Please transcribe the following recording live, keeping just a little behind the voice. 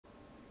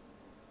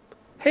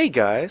Hey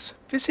guys,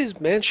 this is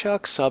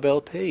Manshark Sub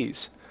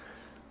LPs.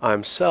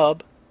 I'm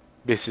Sub,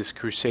 this is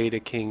Crusader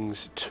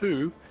Kings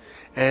II,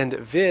 and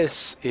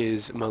this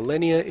is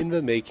Millennia in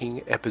the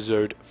Making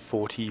episode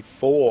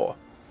 44.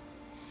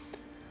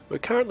 We're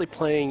currently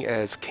playing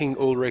as King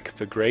Ulrich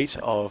the Great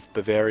of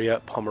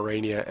Bavaria,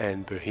 Pomerania,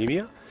 and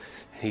Bohemia.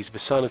 He's the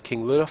son of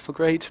King Ludolf the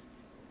Great,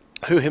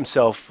 who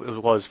himself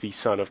was the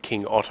son of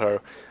King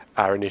Otto,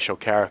 our initial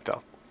character,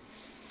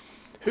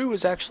 who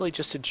was actually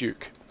just a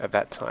duke at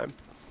that time.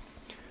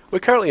 We're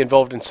currently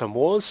involved in some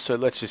wars, so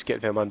let's just get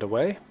them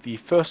underway. The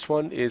first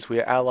one is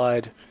we're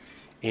allied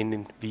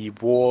in the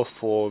war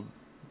for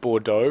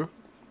Bordeaux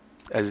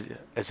as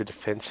a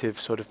defensive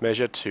sort of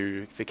measure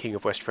to the King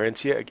of West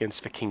Francia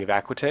against the King of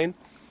Aquitaine.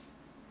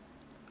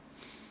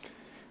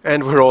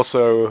 And we're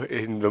also,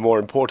 in the more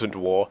important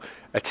war,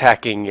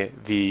 attacking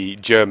the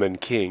German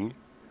king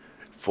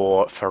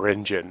for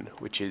Thuringen,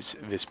 which is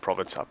this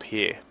province up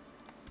here.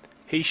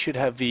 He should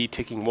have the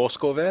ticking war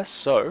score there,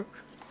 so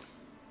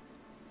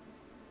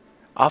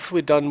after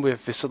we're done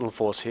with this little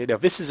force here, now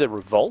this is a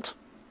revolt,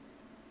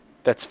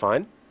 that's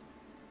fine.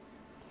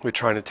 We're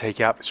trying to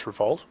take out this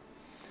revolt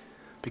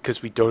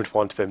because we don't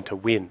want them to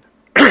win.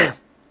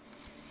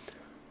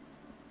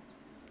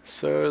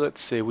 So let's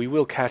see, we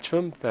will catch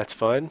them, that's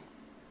fine.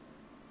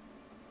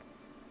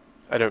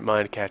 I don't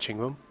mind catching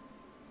them.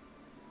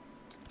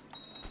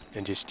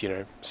 And just,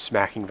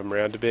 smacking them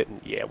around a bit, and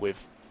yeah,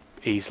 we've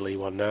easily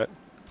won that.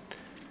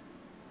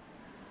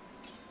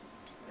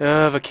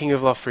 The King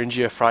of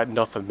Lothringia frightened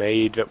off a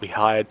maid that we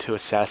hired to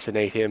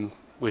assassinate him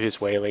with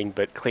his wailing,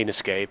 but clean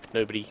escape.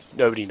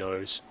 Nobody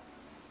knows.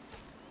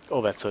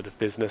 All that sort of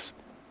business.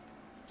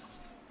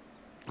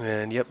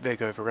 And yep, there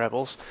go the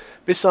rebels.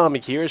 This army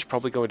here is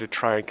probably going to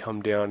try and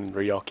come down and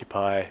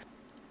reoccupy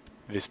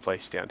this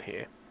place down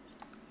here.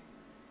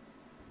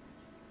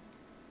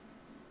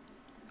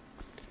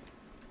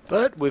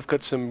 But we've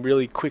got some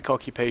really quick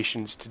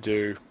occupations to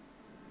do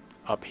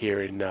up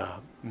here in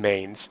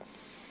Mainz.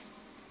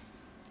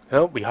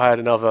 Well, we hired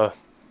another.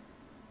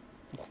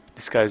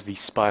 This guy's the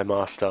spy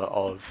master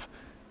of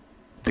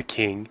the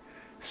king,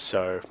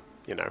 so,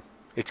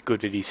 it's good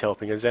that he's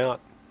helping us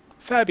out.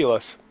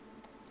 Fabulous.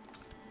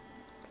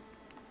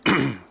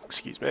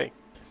 Excuse me.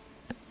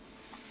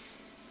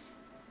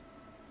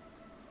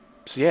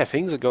 So yeah,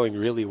 things are going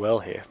really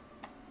well here.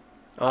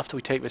 After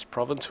we take this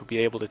province, we'll be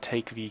able to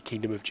take the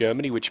Kingdom of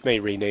Germany, which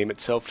may rename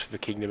itself to the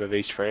Kingdom of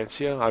East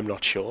Francia. I'm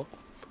not sure.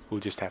 We'll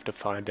just have to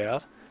find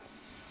out.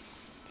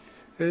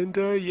 And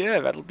yeah,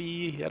 that'll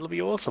be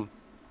awesome.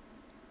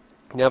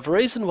 Now, the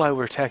reason why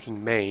we're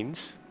attacking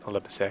Mainz, hold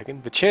up a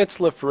second, the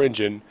Chancellor of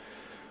Thuringen,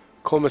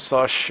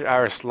 Kormasosh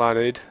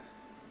Arislanid,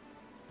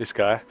 this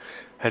guy,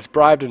 has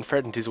bribed and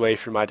threatened his way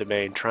through my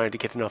domain, trying to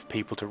get enough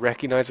people to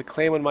recognize a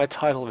claim on my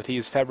title that he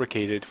has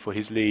fabricated for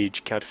his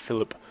liege, Count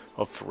Philip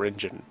of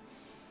Thuringen.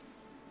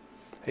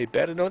 He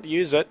better not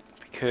use it,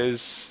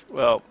 because,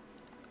 well,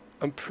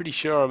 I'm pretty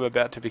sure I'm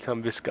about to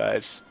become this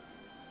guy's,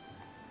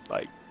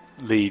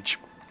 liege.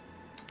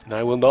 And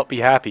I will not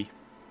be happy.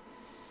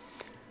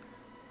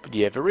 But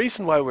yeah, the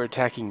reason why we're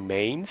attacking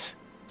Mainz,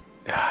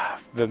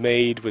 the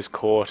maid was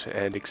caught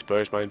and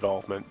exposed my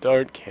involvement.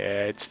 Don't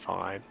care, it's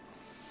fine.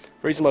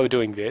 The reason why we're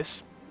doing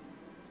this,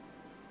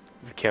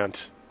 the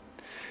Count,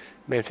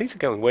 man, things are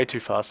going way too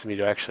fast for me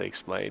to actually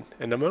explain.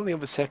 And I'm only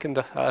on the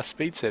second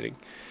speed setting.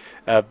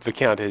 The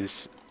Count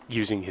is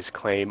using his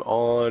claim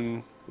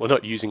on, well,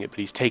 not using it, but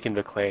he's taken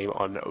the claim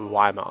on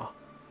Weimar.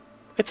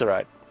 It's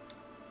alright.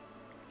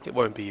 It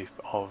won't be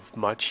of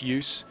much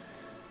use.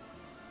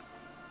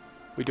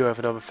 We do have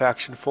another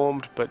faction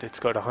formed, but it's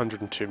got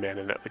 102 men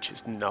in it, which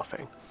is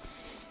nothing.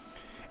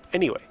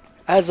 Anyway,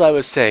 as I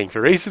was saying,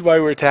 the reason why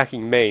we're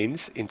attacking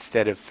Mainz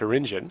instead of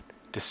Thuringen,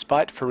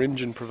 despite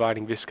Thuringen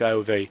providing this guy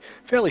with a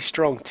fairly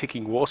strong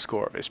ticking war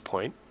score at this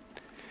point,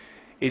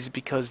 is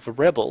because the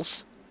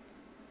rebels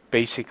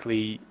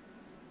basically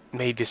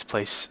made this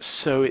place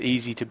so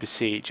easy to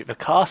besiege. The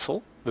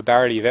castle, the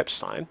Barony of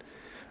Epstein,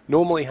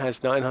 normally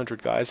has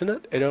 900 guys in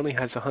it. It only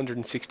has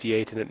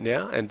 168 in it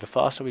now, and the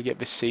faster we get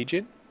this siege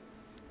in,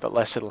 the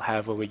less it'll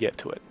have when we get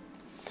to it.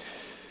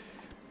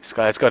 This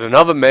guy's got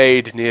another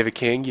maid near the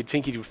king. You'd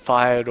think he'd have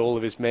fired all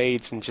of his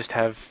maids and just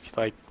have,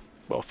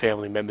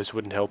 family members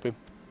wouldn't help him.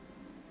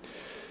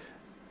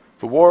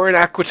 The war in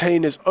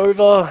Aquitaine is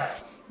over.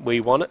 We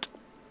won it.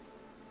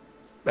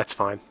 That's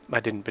fine. I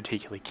didn't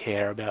particularly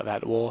care about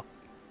that war.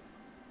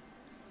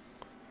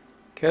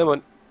 Come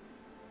on.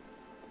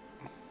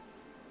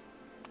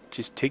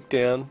 Just tick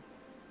down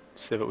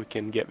so that we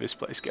can get this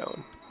place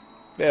going.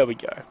 There we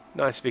go.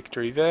 Nice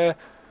victory there.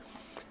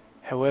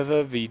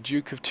 However, the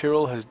Duke of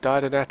Tyrol has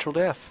died a natural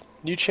death.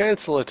 New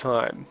Chancellor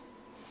time.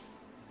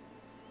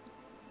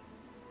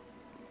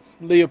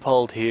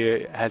 Leopold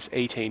here has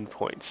 18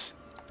 points.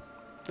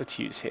 Let's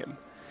use him.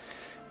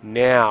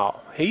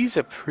 Now, he's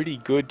a pretty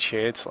good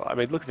Chancellor. I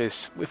mean, look at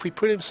this. If we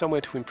put him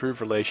somewhere to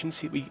improve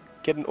relations, we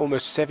get an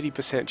almost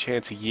 70%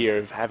 chance a year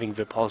of having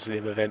the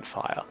positive event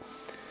fire.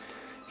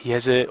 He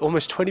has an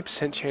almost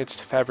 20% chance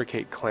to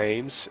fabricate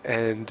claims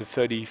and a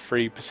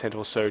 33%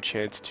 or so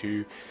chance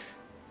to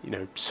you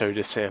know, sow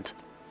dissent.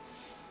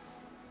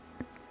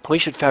 We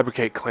should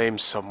fabricate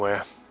claims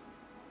somewhere.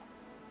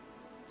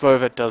 Though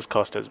that does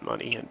cost us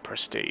money and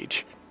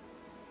prestige.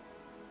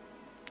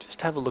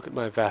 Just have a look at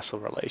my vassal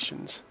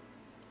relations.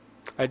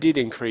 I did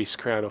increase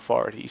crown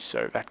authority,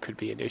 so that could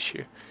be an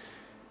issue.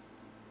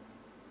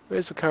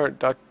 Where's the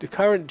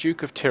current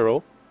Duke of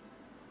Tyrol?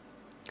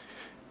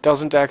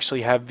 Doesn't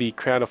actually have the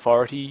crown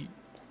authority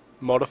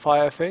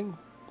modifier thing.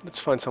 Let's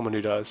find someone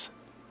who does.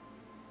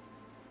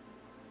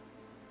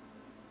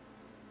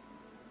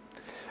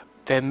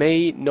 There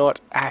may not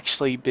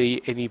actually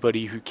be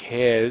anybody who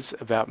cares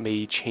about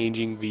me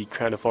changing the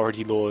crown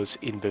authority laws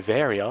in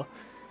Bavaria,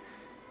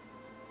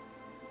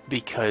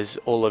 because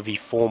all of the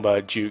former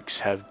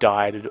dukes have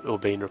died or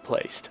been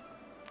replaced.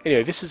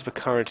 Anyway, this is the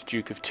current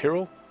Duke of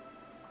Tyrol.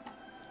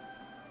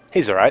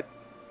 He's alright.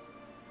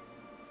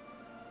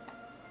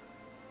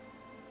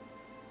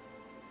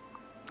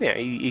 Yeah,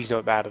 he's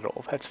not bad at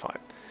all. That's fine.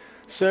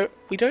 So,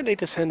 we don't need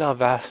to send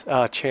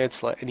our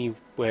Chancellor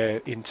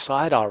anywhere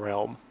inside our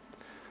realm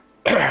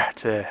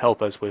to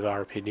help us with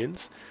our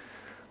opinions.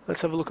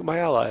 Let's have a look at my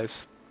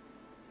allies.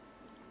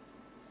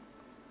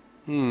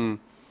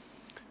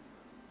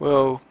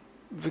 Well,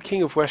 the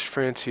King of West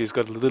Francia has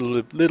got a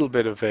little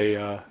bit of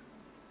a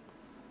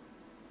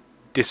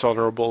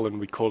dishonourable, and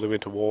we call him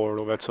into war and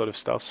all that sort of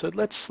stuff. So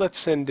let's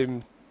send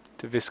him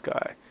to this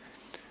guy,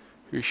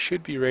 who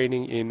should be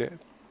reigning in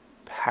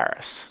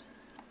Paris.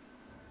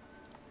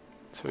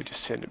 So we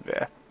just send him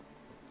there.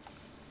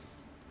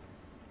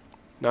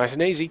 Nice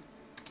and easy.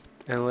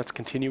 And let's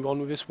continue on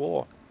with this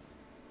war.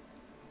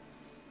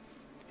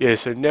 Yeah,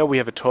 so now we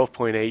have a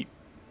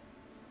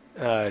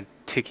 12.8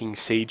 ticking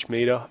siege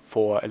meter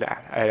for an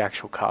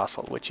actual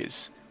castle, which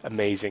is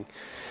amazing.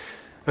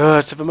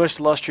 To the most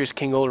illustrious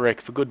King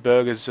Ulrich, the good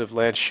burghers of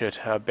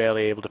Landshut are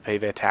barely able to pay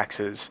their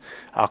taxes.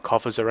 Our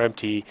coffers are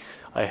empty.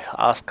 I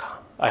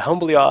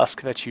humbly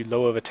ask that you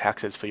lower the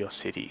taxes for your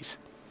cities.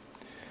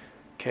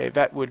 Okay,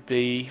 that would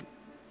be...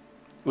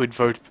 We'd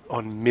vote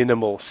on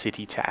minimal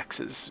city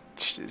taxes.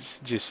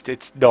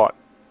 That's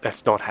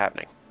not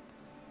happening.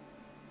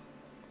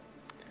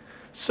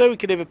 So we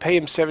could either pay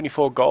him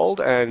 74 gold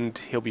and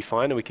he'll be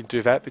fine, and we can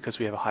do that because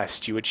we have a high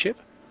stewardship.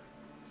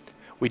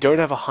 We don't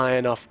have a high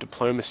enough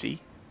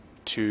diplomacy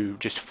to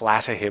just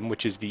flatter him,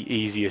 which is the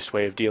easiest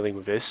way of dealing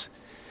with this.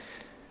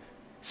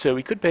 So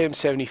we could pay him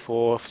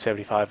 74,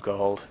 75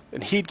 gold,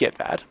 and he'd get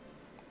that.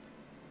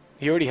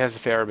 He already has a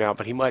fair amount,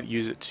 but he might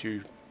use it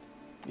to,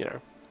 you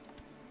know,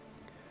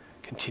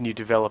 continue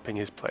developing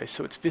his place.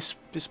 So it's this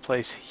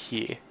place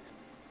here.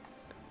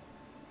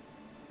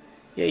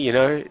 Yeah, you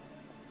know,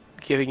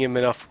 giving him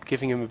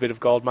a bit of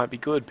gold might be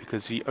good,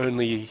 because the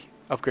only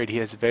upgrade he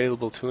has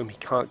available to him he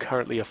can't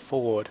currently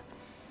afford.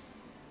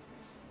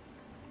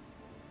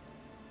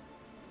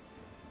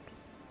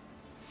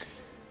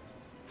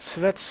 So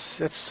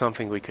that's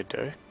something we could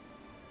do.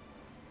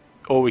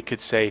 Or we could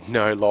say,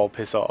 no, lol,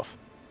 piss off.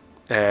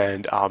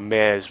 And our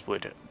mayors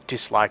would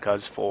dislike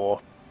us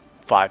for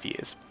 5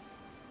 years.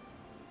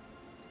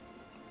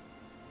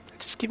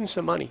 Let's just give him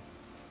some money.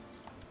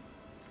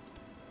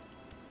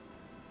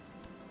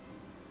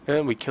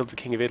 And we killed the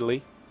King of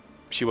Italy.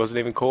 She wasn't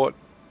even caught.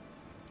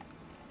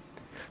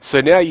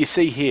 So now you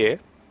see here,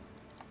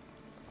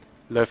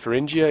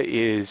 Lotharingia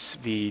is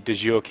the de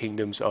jure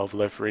kingdoms of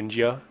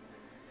Lotharingia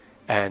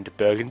and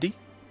Burgundy,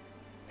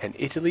 and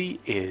Italy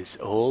is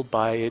all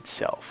by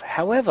itself.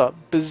 However,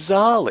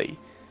 bizarrely,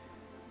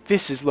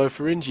 this is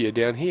Lotharingia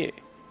down here,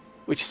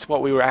 which is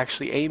what we were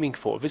actually aiming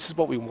for. This is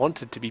what we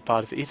wanted to be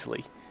part of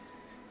Italy.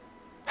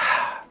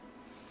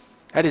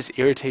 That is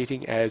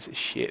irritating as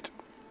shit.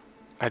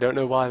 I don't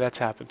know why that's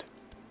happened.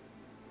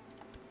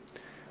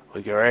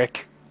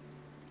 Ugarek.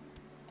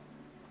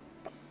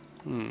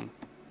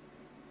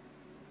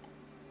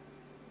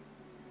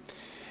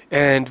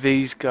 And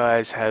these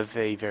guys have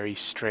a very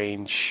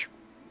strange...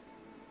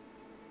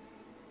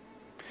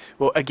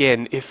 Well,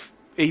 again, if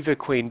either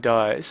queen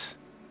dies...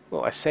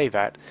 Well, I say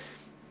that.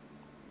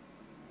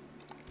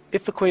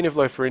 If the Queen of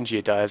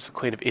Lotharingia dies, the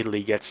Queen of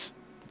Italy gets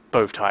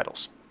both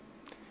titles.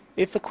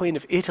 If the Queen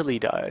of Italy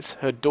dies,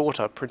 her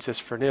daughter, Princess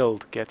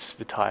Frenilde, gets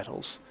the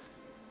titles.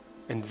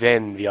 And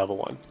then the other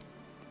one.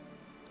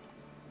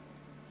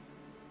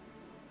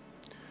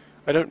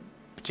 I don't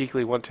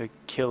particularly want to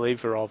kill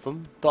either of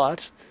them,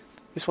 but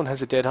this one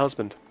has a dead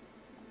husband.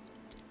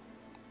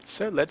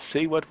 So let's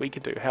see what we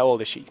can do. How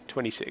old is she?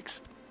 26.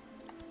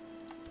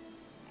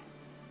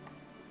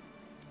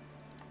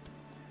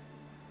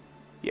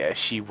 Yeah,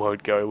 she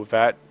won't go with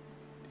that.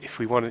 If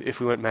we went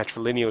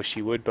matrilineal,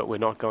 she would, but we're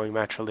not going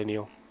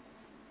matrilineal.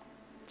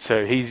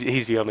 So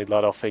he's the only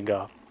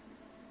Littlefinger.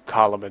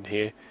 Carloman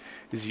here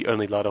is the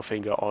only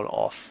Littlefinger on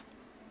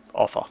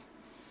offer.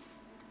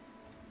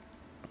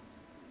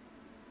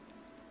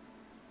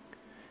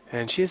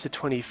 And she has a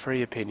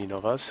 23 opinion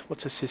of us.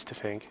 What's her sister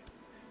think?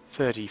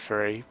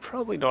 33.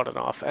 Probably not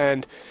enough.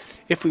 And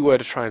if we were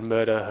to try and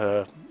murder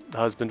her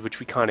husband, which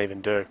we can't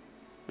even do.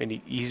 I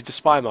mean, he's the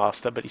spy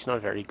master, but he's not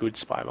a very good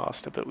spy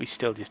master. But we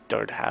still just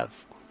don't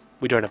have...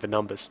 We don't have the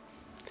numbers.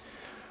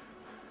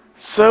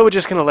 So we're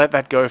just going to let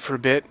that go for a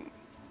bit.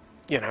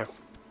 You know,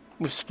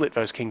 we've split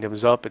those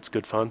kingdoms up, it's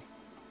good fun.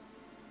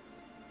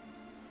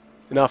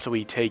 And after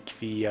we take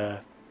the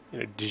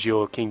de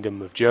jure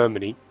kingdom of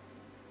Germany,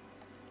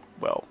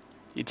 well,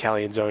 the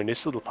Italians own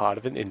this little part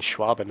of it in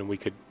Schwaben, and we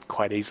could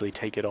quite easily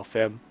take it off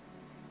them.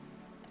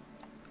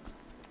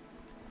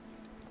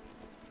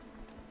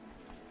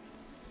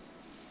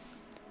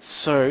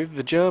 So,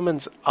 the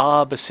Germans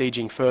are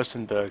besieging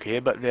Fürstenberg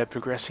here, but they're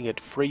progressing at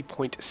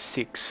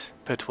 3.6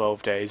 per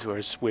 12 days,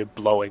 whereas we're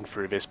blowing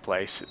through this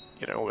place,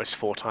 almost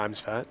 4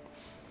 times that.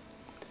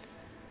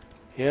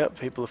 Yep,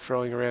 people are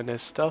throwing around their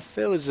stuff.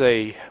 There was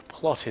a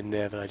plot in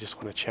there that I just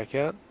want to check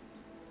out.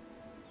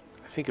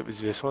 I think it was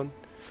this one.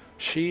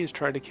 She is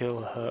trying to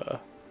kill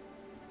her.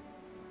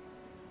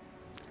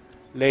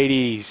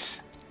 Ladies,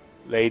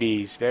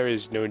 there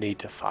is no need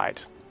to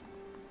fight.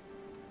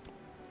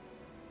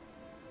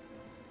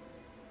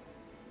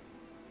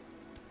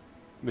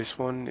 This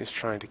one is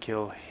trying to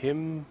kill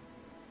him.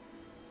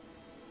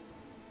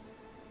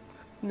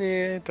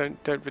 Nah,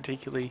 don't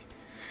particularly.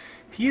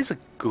 He is a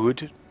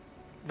good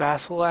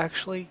vassal,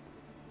 actually.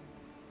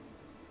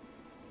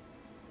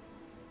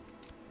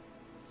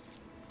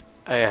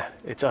 Oh, yeah,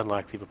 it's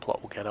unlikely the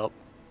plot will get up.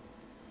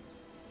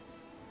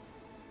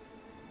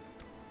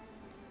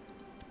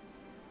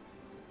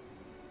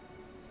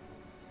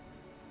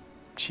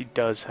 She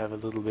does have a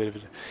little bit of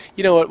it.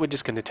 You know what, we're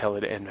just going to tell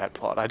her to end that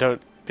plot. I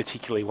don't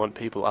particularly want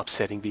people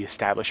upsetting the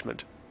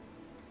establishment.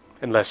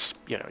 Unless,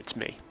 it's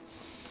me.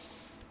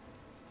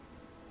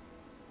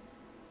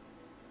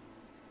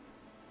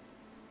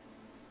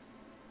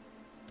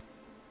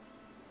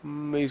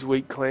 These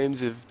weak claims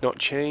have not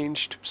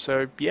changed,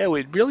 so yeah,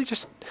 we really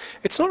just...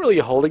 It's not really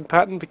a holding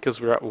pattern because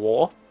we're at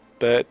war,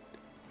 but,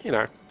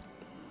 that's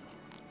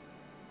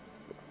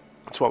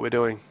what we're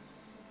doing.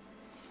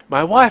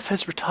 My wife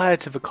has retired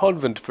to the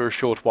convent for a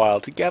short while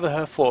to gather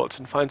her thoughts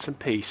and find some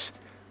peace,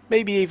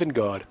 maybe even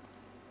God.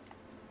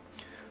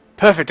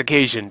 Perfect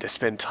occasion to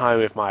spend time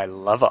with my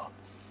lover,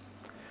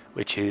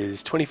 which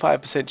is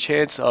 25%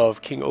 chance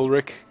of King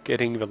Ulrich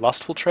getting the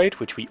lustful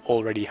trait, which we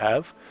already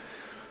have,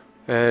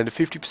 and a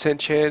 50%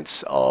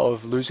 chance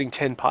of losing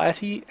 10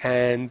 piety,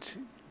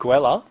 and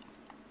Guella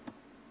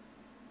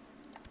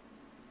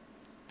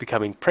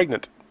becoming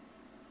pregnant.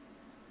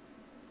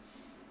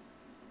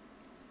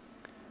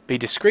 Be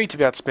discreet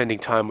about spending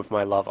time with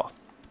my lover,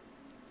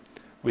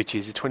 which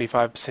is a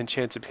 25%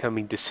 chance of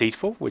becoming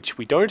deceitful, which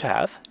we don't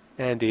have,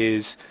 and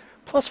is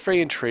 +3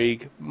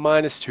 intrigue,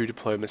 -2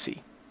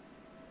 diplomacy.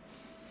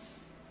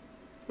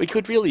 We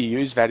could really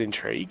use that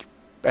intrigue,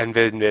 and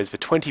then there's the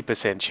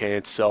 20%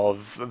 chance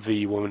of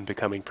the woman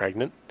becoming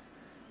pregnant.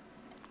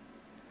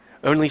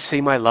 Only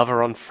see my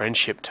lover on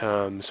friendship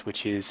terms,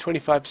 which is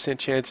 25%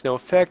 chance no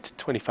effect,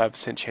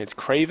 25% chance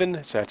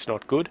craven, so that's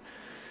not good,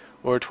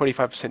 or a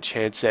 25%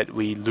 chance that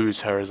we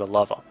lose her as a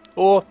lover.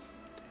 Or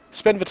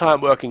spend the time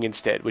working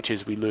instead, which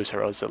is we lose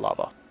her as a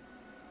lover.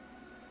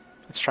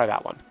 Let's try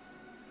that one.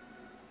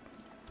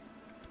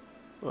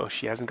 Well,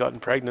 she hasn't gotten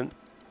pregnant,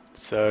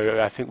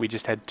 so I think we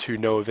just had 2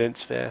 no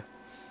events there.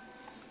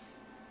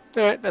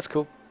 Alright, that's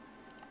cool.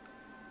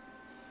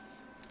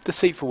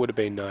 Deceitful would have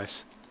been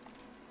nice.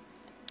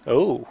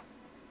 Oh,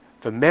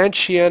 the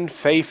Mantian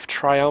faith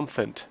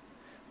triumphant.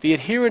 The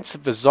adherents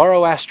of the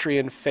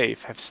Zoroastrian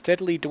faith have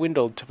steadily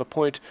dwindled to the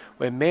point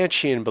where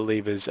Mantian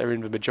believers are in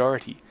the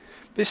majority.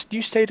 This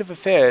new state of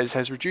affairs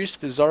has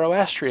reduced the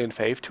Zoroastrian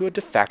faith to a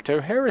de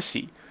facto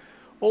heresy.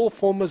 All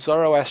former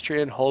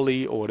Zoroastrian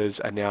holy orders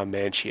are now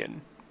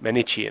Manichean.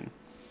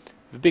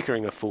 The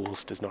bickering of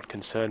fools does not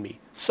concern me.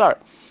 So,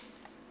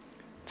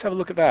 let's have a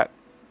look at that.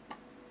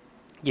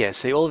 Yeah,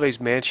 see all of these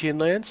Mantian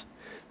lands?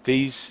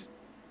 These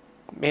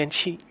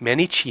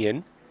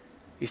Manichean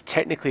is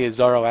technically a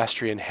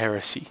Zoroastrian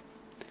heresy.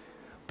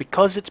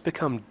 Because it's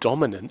become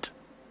dominant,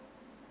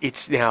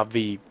 it's now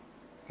the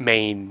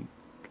main,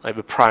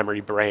 the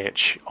primary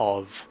branch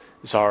of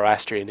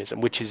Zoroastrianism,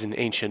 which is an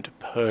ancient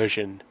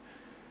Persian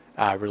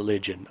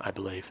religion, I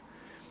believe.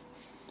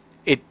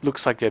 It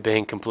looks like they're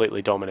being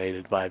completely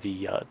dominated by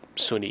the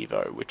Sunni,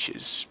 though, which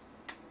is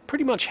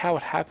pretty much how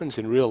it happens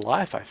in real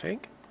life, I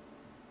think.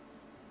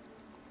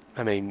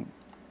 I mean,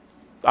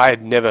 I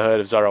had never heard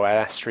of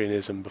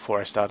Zoroastrianism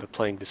before I started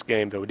playing this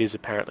game, though it is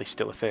apparently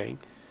still a thing.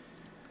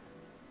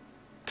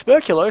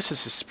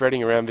 Tuberculosis is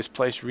spreading around this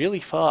place really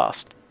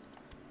fast.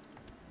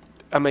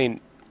 I mean,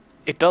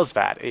 it does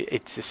that.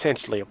 It's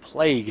essentially a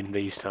plague in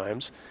these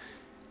times.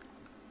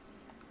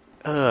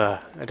 I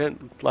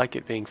don't like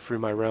it being through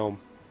my realm.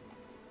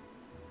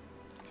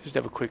 Just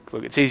have a quick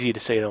look. It's easier to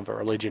see it on the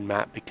religion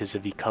map because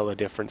of the colour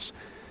difference.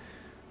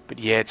 But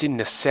yeah, it's in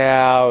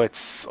Nassau,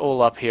 it's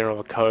all up here on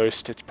the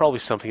coast. It's probably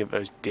something that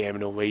those damn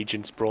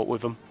Norwegians brought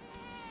with them.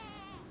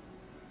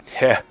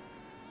 Yeah.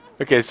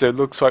 Okay, so it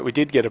looks like we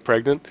did get her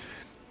pregnant.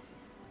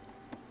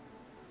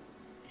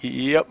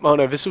 Yep, oh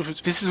no, this is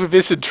with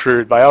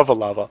Isentrude, my other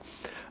lover.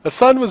 A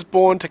son was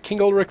born to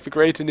King Ulrich the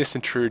Great and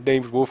Isentrude,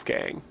 named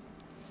Wolfgang.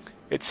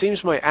 It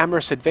seems my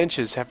amorous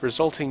adventures have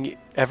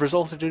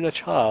resulted in a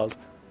child.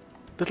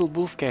 Little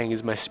Wolfgang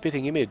is my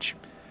spitting image.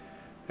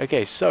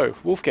 Okay, so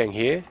Wolfgang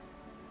here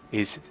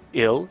is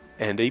ill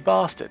and a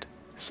bastard.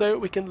 So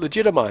we can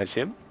legitimize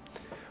him,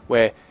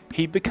 where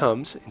he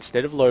becomes,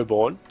 instead of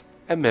lowborn,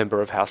 a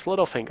member of House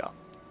Littlefinger.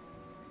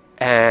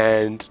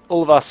 And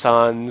all of our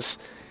sons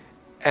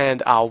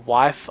and our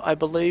wife, I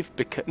believe,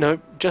 no,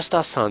 just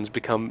our sons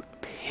become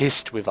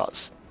pissed with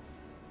us.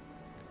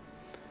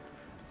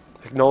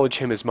 Acknowledge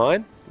him as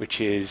mine,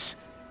 which is,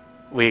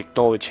 we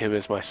acknowledge him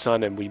as my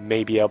son and we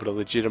may be able to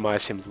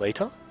legitimize him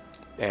later.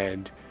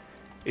 And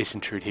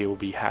Isentrude here will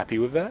be happy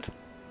with that.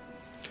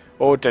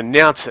 Or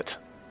denounce it.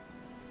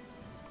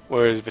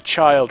 Whereas the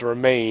child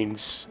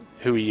remains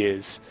who he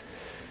is.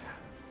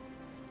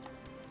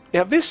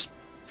 Now this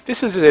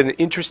is an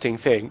interesting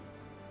thing,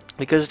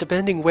 because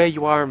depending where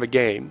you are in the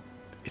game,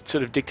 it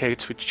sort of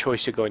dictates which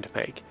choice you're going to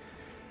make.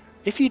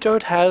 If you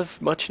don't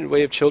have much in the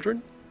way of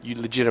children, you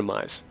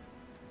legitimize,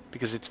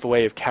 because it's the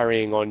way of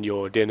carrying on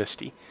your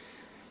dynasty.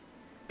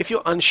 If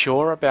you're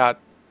unsure about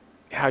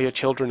how your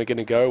children are going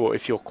to go, or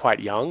if you're quite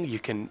young, you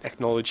can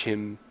acknowledge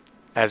him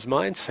as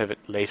mine, so that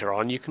later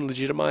on you can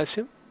legitimize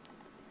him.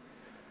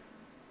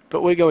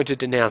 But we're going to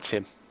denounce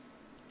him,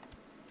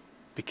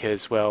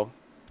 because, well,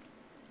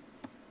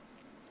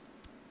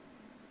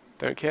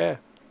 don't care.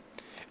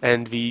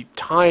 And the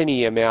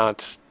tiny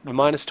amount, the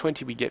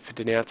 -20 we get for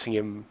denouncing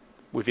him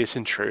with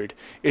Isentrude,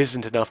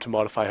 isn't enough to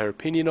modify her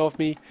opinion of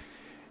me,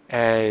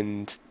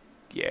 and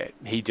yeah,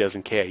 he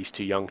doesn't care, he's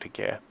too young to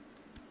care.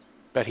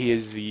 But he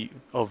is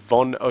of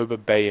von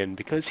Oberbayern,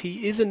 because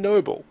he is a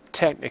noble,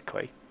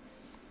 technically.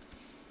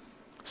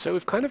 So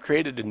we've kind of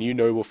created a new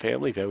noble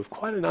family there with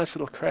quite a nice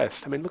little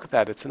crest. I mean, look at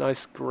that, it's a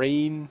nice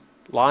green,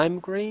 lime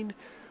green,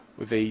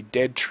 with a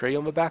dead tree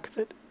on the back of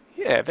it.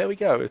 Yeah, there we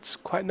go, it's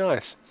quite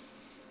nice.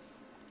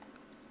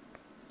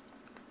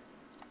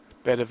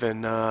 Better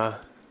than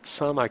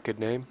some I could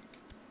name.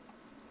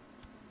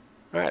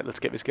 Alright, let's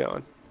get this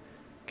going.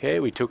 Okay,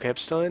 we took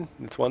Epstein,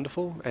 it's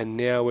wonderful, and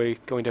now we're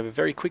going to have a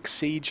very quick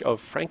siege of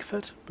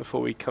Frankfurt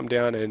before we come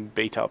down and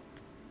beat up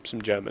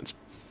some Germans.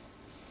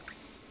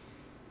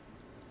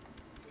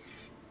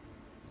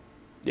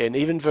 Yeah, and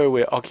even though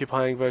we're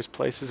occupying those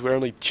places, we're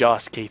only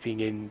just keeping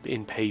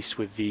in pace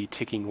with the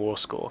ticking war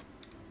score.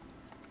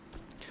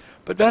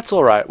 But that's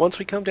alright, once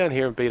we come down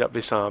here and beat up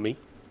this army,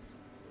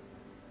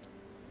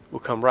 we'll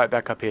come right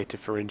back up here to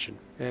Thuringen.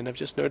 And I've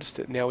just noticed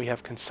that now we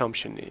have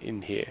consumption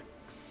in here.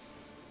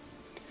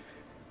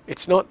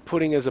 It's not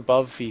putting us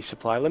above the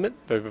supply limit,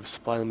 though the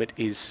supply limit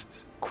is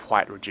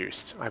quite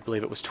reduced. I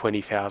believe it was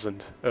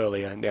 20,000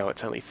 earlier, now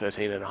it's only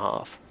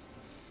 13.5.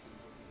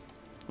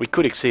 We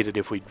could exceed it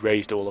if we'd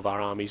raised all of our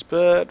armies,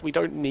 but we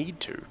don't need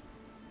to.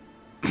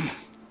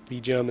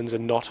 The Germans are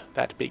not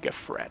that big a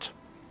threat.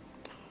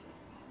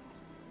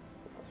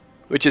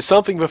 Which is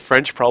something the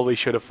French probably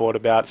should have thought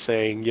about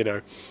saying, you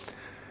know,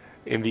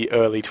 in the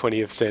early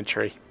 20th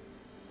century.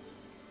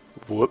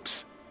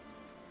 Whoops.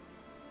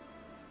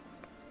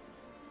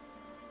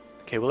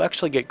 Okay, we'll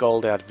actually get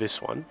gold out of this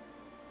one,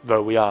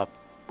 though we are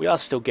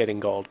still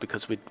getting gold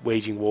because we're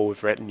waging war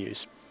with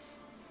retinues,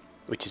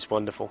 which is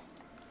wonderful.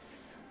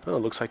 Oh, it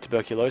looks like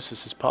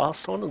tuberculosis has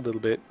passed on a little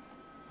bit.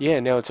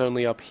 Yeah, now it's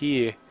only up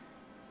here.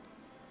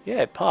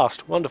 Yeah, it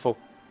passed. Wonderful.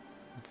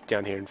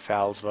 Down here in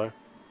Fowls, though.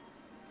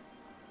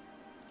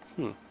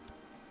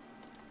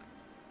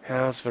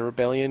 How's the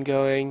rebellion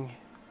going?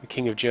 The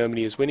King of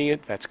Germany is winning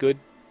it. That's good.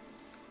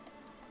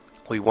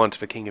 We want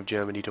the King of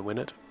Germany to win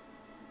it.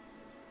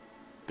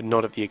 But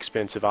not at the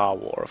expense of our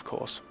war, of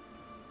course.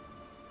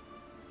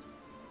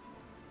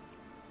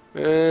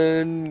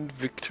 And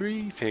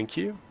victory, thank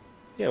you.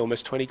 Yeah,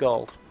 almost 20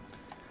 gold.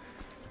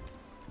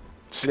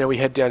 So now we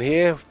head down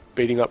here,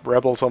 beating up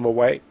rebels on the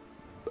way.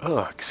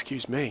 Oh,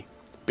 excuse me.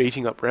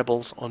 Beating up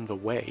rebels on the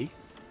way.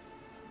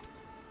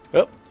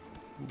 Well,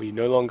 we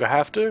no longer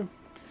have to.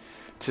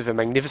 To the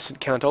magnificent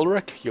Count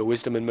Ulrich, your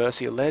wisdom and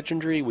mercy are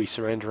legendary. We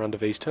surrender under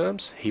these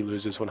terms. He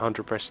loses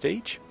 100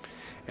 prestige.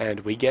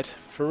 And we get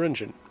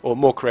Thuringen. Or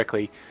more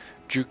correctly,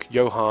 Duke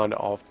Johann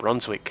of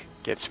Brunswick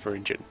gets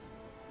Thuringen.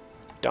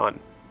 Done.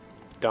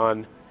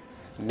 Done.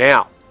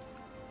 Now,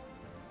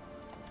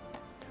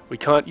 we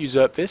can't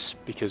usurp this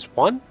because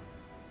 1,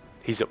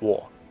 he's at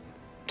war.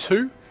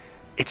 2,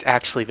 it's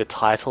actually the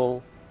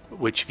title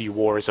which the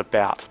war is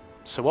about.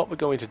 So what we're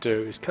going to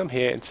do is come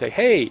here and say,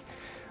 hey,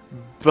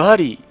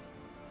 buddy,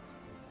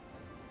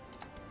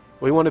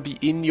 we want to be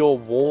in your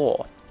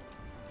war.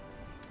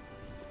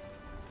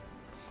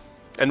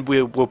 And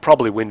we'll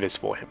probably win this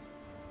for him.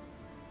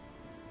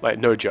 Like,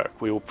 no joke,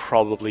 we will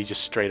probably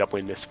just straight up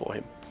win this for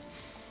him.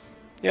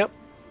 Yep,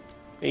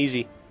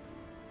 easy.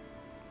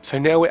 So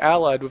now we're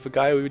allied with the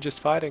guy we were just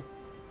fighting.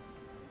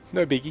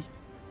 No biggie.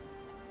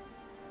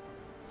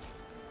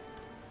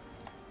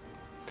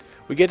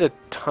 We get a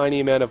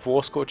tiny amount of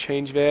war score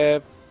change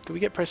there. Do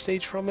we get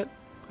prestige from it?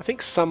 I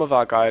think some of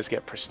our guys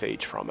get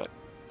prestige from it.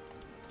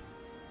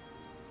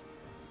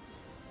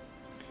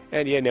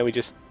 And yeah, now we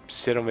just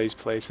sit on these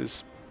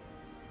places.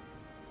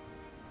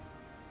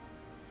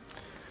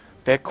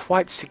 They're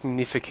quite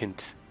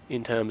significant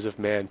in terms of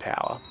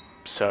manpower.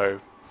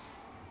 So,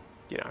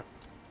 you know.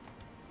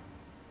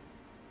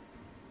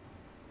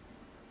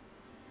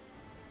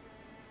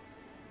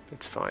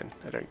 It's fine.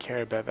 I don't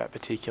care about that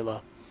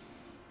particular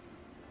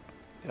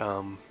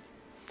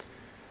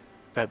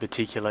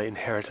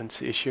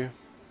inheritance issue.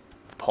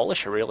 The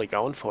Polish are really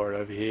going for it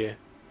over here.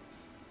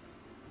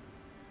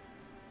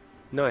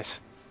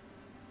 Nice.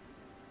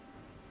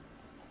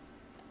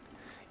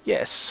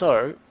 Yes,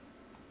 so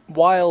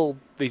while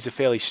these are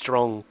fairly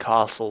strong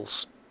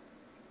castles,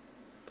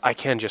 I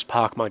can just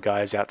park my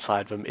guys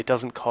outside them. It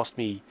doesn't cost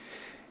me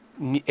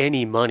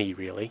any money,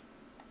 really,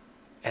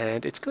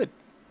 and it's good.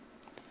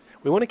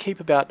 We want to keep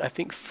about, I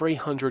think,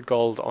 300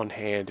 gold on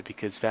hand,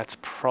 because that's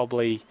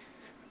probably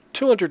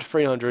 200 to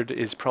 300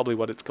 is probably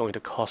what it's going to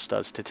cost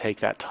us to take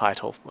that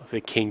title of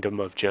the Kingdom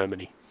of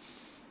Germany.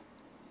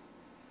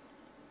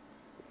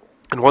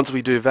 And once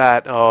we do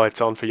that, oh, it's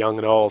on for young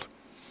and old.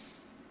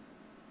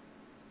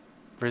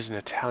 There is an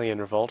Italian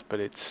revolt, but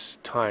it's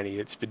tiny.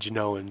 It's the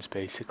Genoans,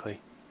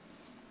 basically.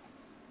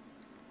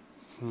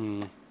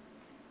 We're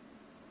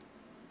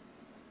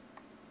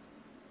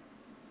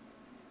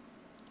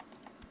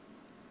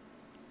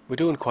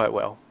doing quite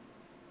well.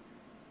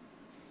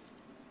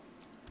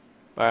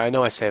 I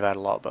know I say that a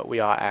lot, but we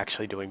are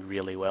actually doing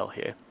really well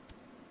here.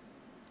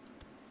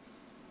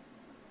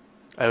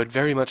 I would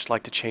very much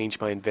like to change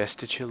my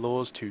investiture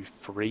laws to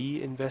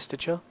free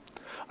investiture.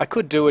 I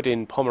could do it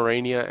in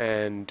Pomerania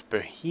and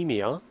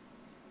Bohemia.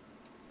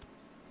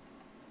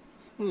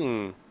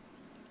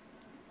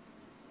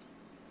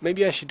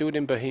 Maybe I should do it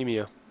in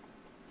Bohemia.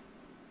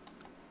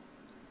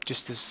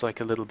 Just as like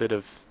a little bit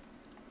of...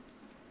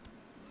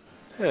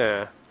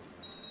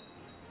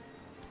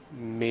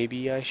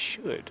 Maybe I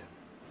should.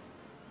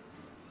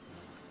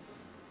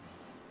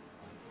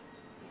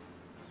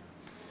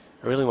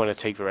 I really want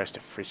to take the rest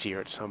of Frisia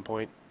at some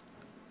point.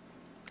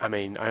 I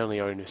mean, I only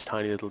own this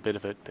tiny little bit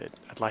of it, but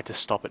I'd like to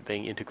stop it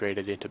being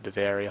integrated into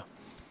Bavaria.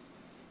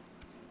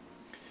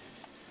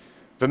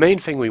 The main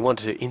thing we want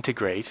to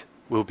integrate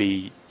will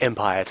be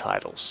empire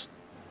titles.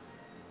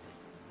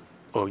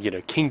 Or, you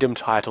know, kingdom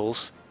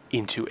titles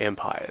into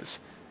empires,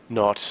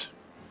 not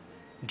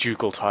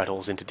ducal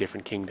titles into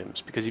different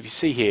kingdoms. Because if you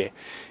see here,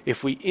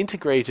 if we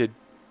integrated,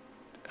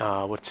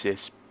 what's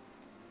this,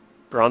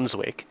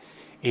 Brunswick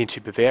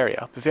into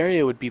Bavaria,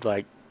 Bavaria would be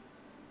like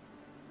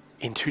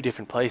in two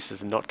different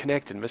places and not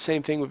connected. And the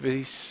same thing with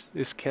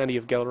this county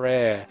of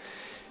Gelre.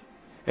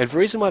 And the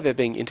reason why they're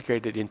being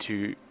integrated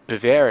into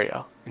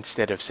Bavaria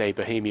instead of, say,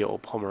 Bohemia or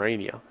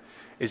Pomerania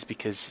is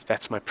because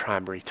that's my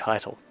primary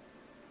title.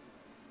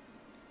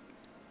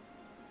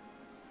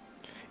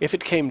 If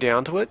it came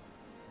down to it,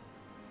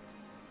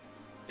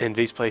 and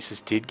these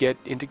places did get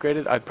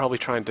integrated, I'd probably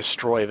try and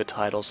destroy the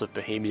titles of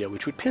Bohemia,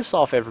 which would piss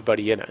off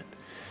everybody in it.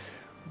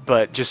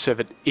 But just so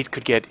that it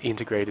could get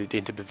integrated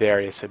into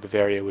Bavaria, so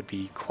Bavaria would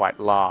be quite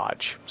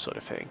large, sort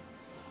of thing.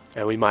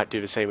 And we might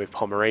do the same with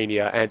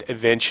Pomerania and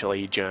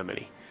eventually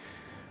Germany.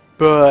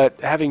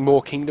 But having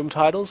more kingdom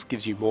titles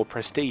gives you more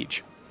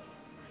prestige.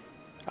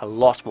 A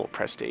lot more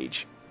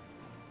prestige.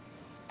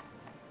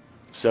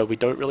 So we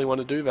don't really want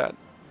to do that.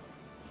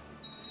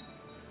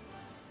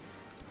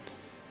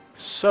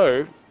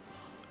 So,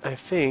 I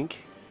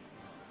think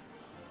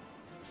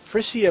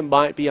Frisia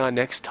might be our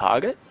next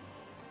target.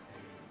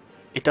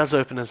 It does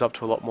open us up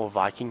to a lot more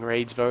Viking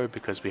raids though,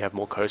 because we have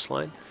more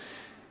coastline.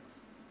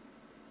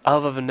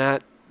 Other than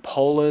that,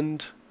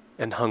 Poland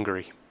and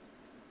Hungary.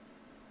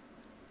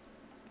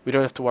 We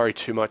don't have to worry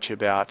too much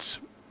about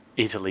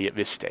Italy at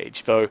this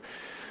stage, though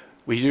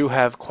we do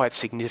have quite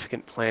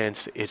significant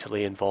plans for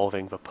Italy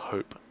involving the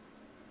Pope.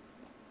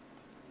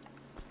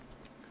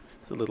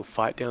 There's a little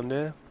fight down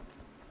there.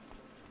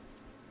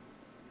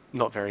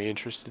 Not very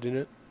interested in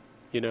it.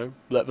 You know,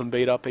 let them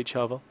beat up each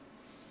other.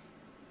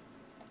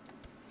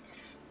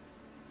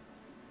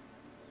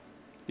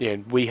 Yeah,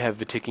 and we have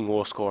the ticking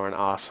war score on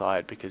our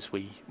side because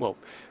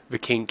the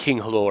King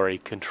Hilary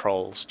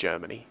controls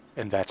Germany,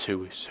 and that's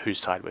whose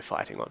side we're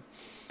fighting on.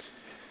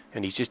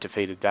 And he's just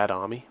defeated that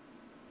army.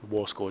 The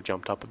war score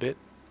jumped up a bit.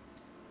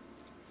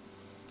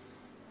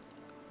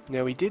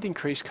 Now we did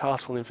increase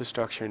castle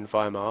infrastructure in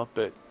Weimar,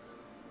 but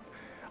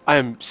I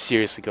am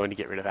seriously going to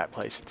get rid of that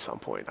place at some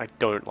point. I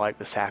don't like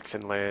the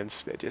Saxon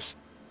lands. They're just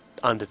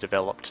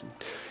underdeveloped. And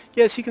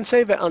yes, you can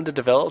say they're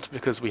underdeveloped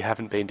because we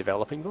haven't been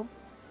developing them.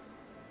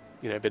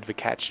 You know, a bit of a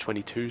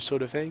catch-22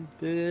 sort of thing.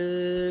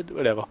 But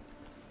whatever.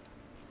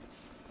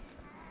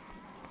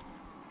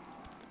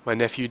 My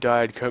nephew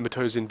died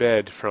comatose in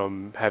bed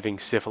from having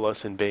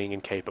syphilis and being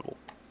incapable.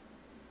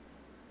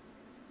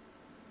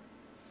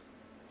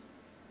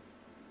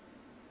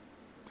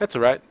 That's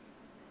alright.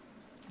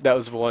 That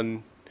was the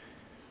one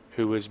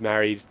who was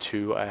married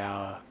to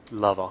our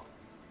lover.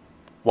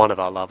 One of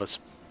our lovers.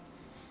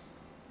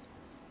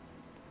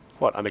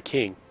 What? I'm a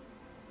king.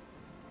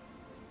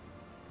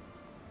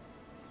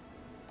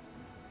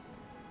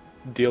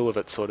 Deal with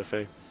it, sort of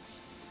thing.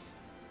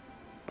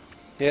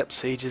 Yep,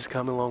 siege is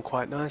coming along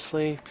quite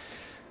nicely.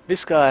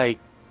 This guy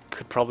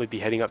could probably be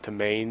heading up to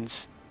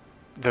Mainz,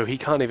 though he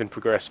can't even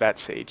progress that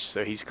siege,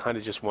 so he's kind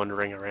of just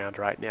wandering around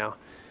right now,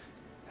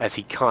 as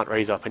he can't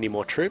raise up any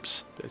more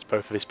troops, as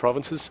both of his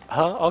provinces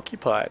are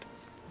occupied.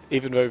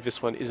 Even though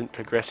this one isn't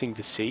progressing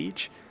the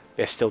siege,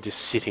 They're still just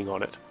sitting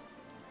on it.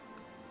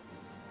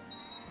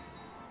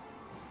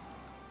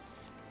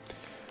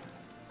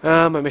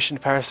 My mission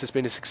to Paris has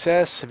been a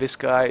success. This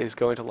guy is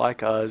going to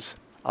like us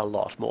a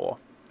lot more.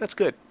 That's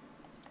good.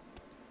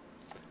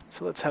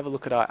 So let's have a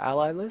look at our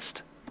ally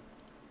list.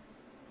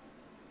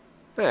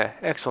 Yeah,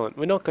 excellent.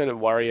 We're not going to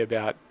worry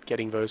about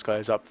getting those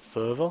guys up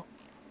further.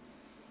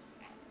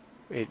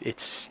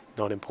 It's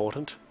not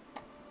important.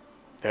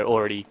 They're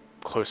already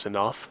close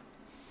enough.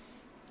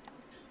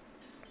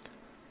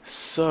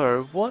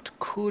 So, what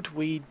could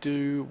we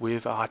do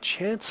with our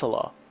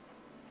Chancellor?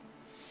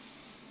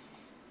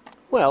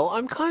 Well,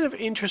 I'm kind of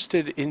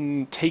interested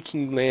in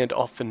taking land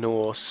off the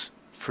Norse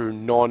through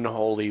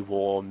non-holy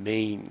war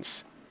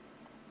means.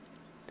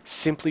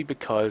 Simply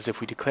because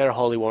if we declare a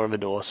holy war on the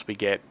Norse, we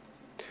get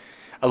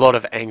a lot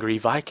of angry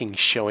Vikings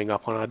showing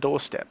up on our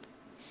doorstep.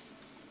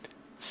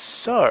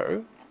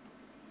 So,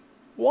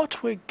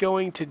 what we're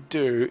going to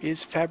do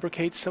is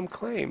fabricate some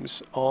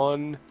claims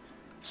on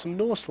some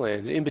Norse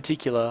lands, in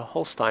particular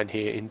Holstein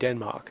here in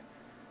Denmark.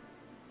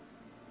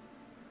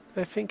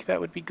 I think that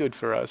would be good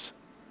for us.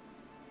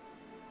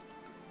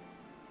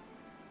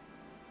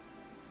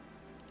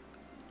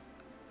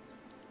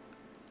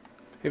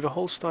 If a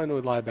Holstein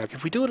would lie back.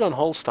 If we do it on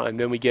Holstein,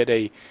 then we get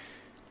a...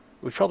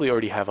 We probably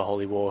already have a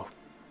Holy War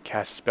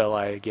casus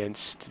belli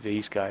against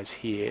these guys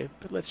here,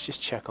 but let's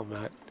just check on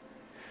that.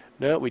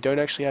 No, we don't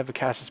actually have a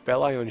casus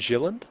belli on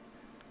Jylland,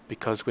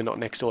 because we're not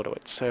next door to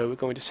it. So we're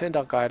going to send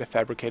our guy to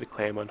fabricate a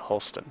claim on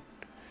Holstein,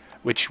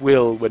 which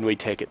will, when we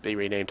take it, be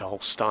renamed to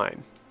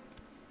Holstein.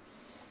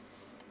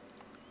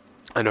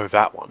 I know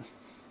that one.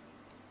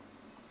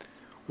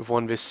 We've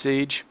won this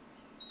siege.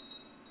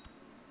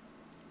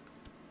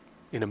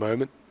 In a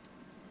moment.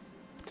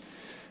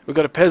 We've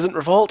got a peasant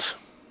revolt.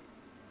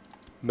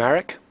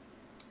 Marek.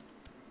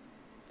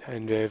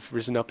 And they've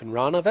risen up in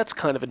Rana. That's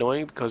kind of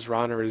annoying because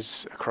Rana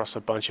is across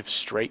a bunch of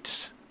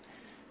straits.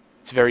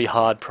 It's a very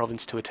hard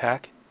province to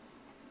attack.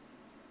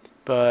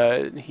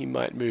 But he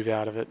might move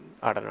out of it.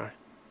 I don't know.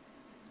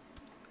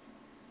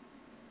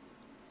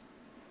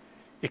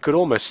 It could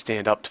almost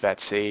stand up to that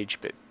siege,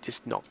 but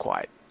just not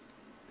quite.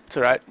 It's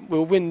alright.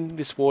 We'll win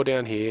this war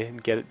down here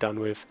and get it done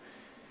with.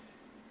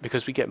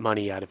 Because we get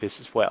money out of this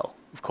as well,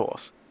 of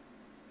course.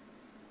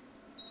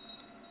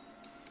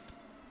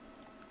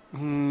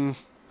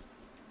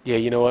 Yeah,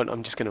 you know what?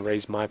 I'm just going to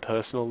raise my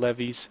personal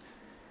levies.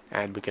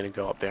 And we're going to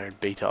go up there and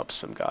beat up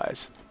some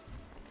guys.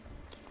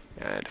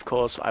 And of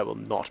course, I will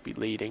not be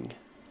leading.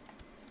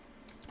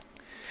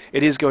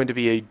 It is going to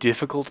be a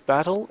difficult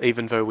battle,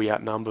 even though we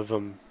outnumber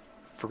them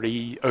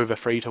over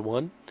 3 to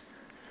 1.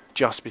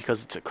 Just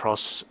because it's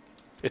across...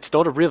 It's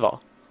not a river.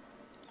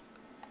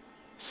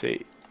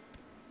 See...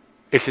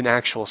 It's an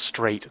actual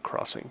strait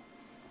crossing.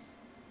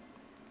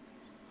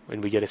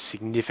 And we get a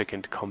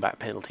significant combat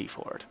penalty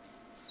for it.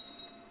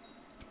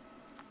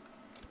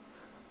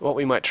 What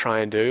we might try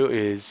and do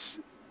is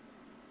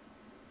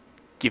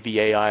give the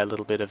AI a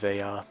little bit of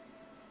a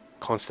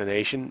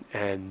consternation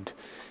and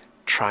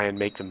try and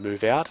make them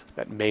move out.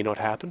 That may not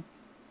happen.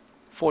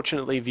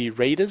 Fortunately, the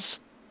raiders,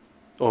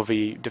 or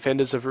the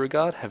defenders of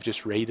Rugard, have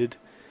just raided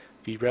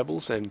the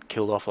rebels and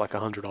killed off like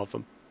 100 of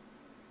them.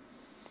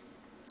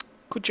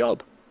 Good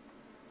job.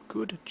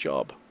 Good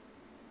job.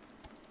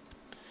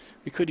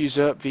 We could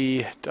usurp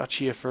the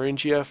Duchy of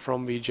Thuringia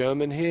from the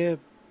German here,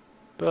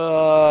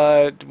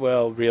 but,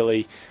 well,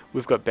 really,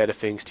 we've got better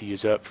things to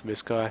usurp from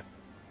this guy.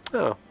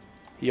 Oh,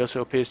 he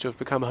also appears to have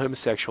become a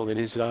homosexual in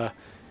his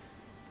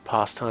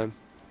pastime.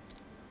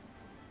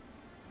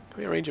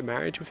 Can we arrange a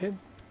marriage with him?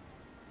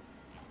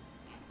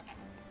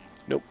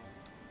 Nope.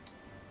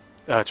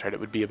 Oh, that's right, it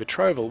would be a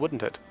betrothal,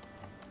 wouldn't it?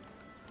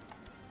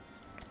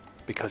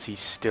 Because he's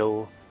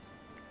still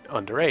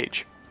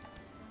underage.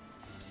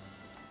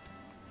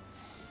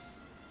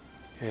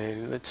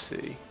 And let's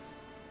see.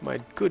 My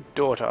good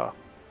daughter.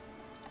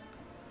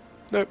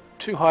 Nope,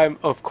 too high.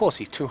 Oh, of course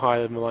he's too high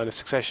in the line of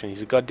succession.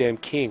 He's a goddamn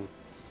king.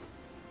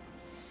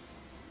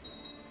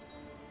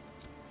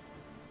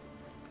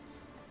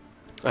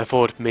 I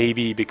thought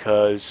maybe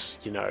because,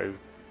 you know,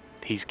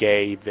 he's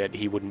gay that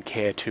he wouldn't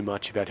care too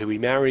much about who he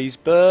marries,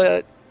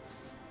 but...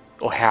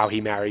 or how he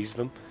marries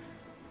them.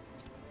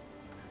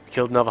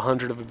 Killed another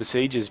 100 of the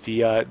besiegers.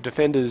 The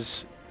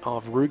defenders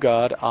of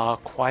Rugard are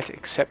quite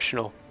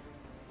exceptional.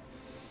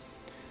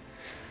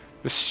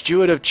 The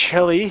Steward of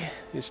Cheli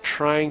is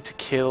trying to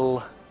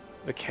kill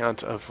the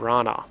Count of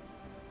Rana.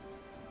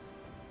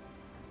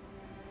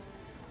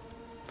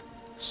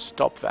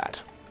 Stop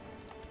that.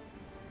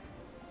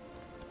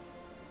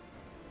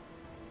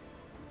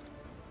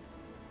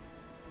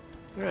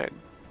 Alright.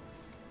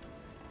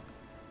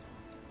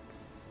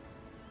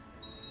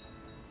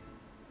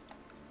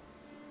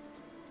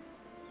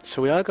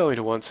 So we are going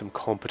to want some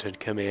competent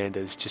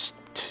commanders just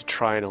to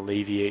try and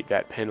alleviate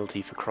that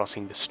penalty for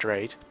crossing the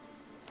strait.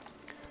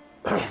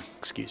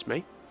 Excuse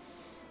me.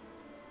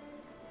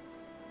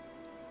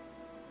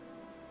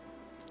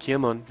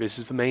 Come on, this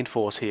is the main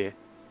force here.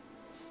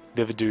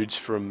 They're the dudes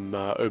from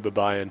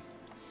Oberbayern.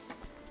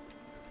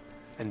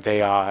 And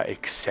they are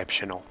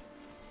exceptional.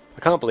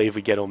 I can't believe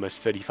we get almost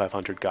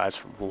 3,500 guys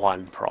from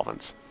one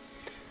province.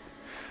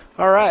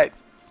 Alright.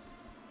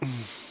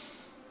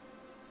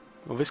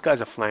 Well, this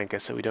guy's a flanker,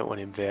 so we don't want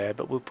him there,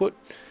 but we'll put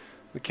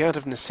the Count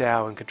of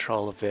Nassau in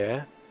control of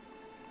there.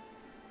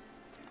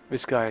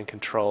 This guy in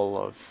control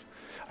of...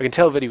 I can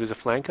tell that he was a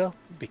flanker,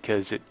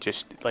 because it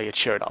just, like, it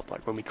showed up.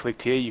 Like, when we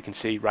clicked here, you can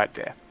see right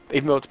there.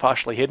 Even though it's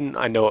partially hidden,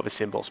 I know what the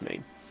symbols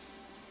mean.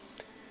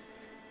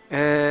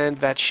 And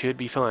that should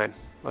be fine.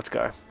 Let's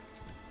go.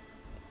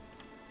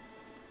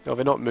 No,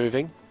 they're not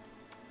moving.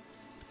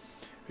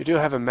 We do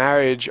have a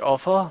marriage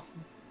offer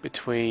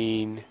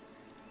between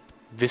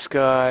this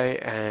guy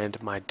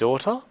and my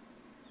daughter.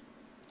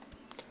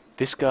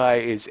 This guy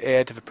is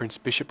heir to the Prince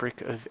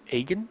Bishopric of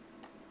Agen.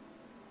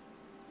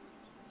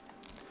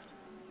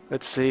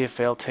 Let's see if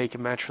they'll take a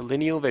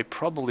matrilineal. They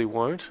probably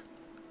won't.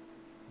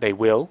 They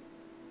will.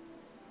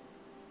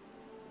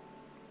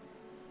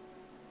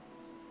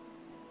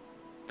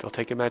 If they'll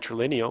take a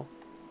matrilineal,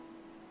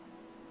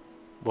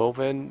 well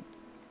then...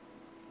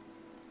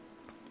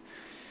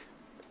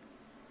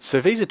 So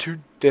these are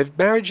they're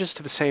marriages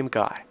to the same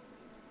guy,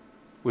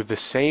 with the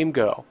same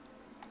girl.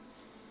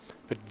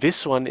 But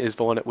this one is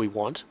the one that we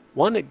want.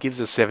 One, it gives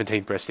us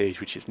 17 prestige,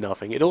 which is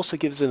nothing. It also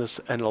gives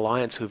us an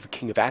alliance with the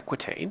King of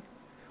Aquitaine,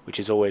 which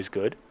is always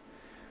good.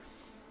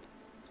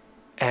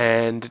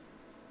 And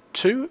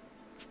two,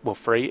 well,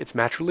 three, it's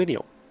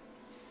matrilineal.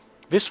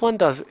 This one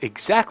does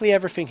exactly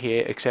everything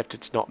here, except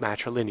it's not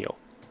matrilineal.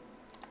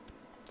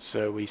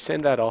 So we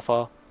send that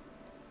offer.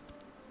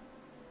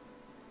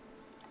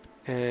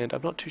 And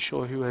I'm not too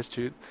sure who has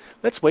to...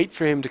 Let's wait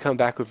for him to come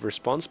back with a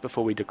response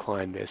before we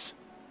decline this.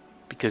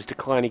 Because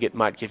declining it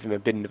might give him a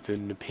bit of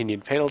an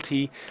opinion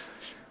penalty,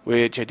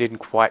 which I didn't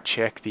quite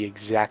check the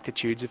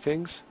exactitudes of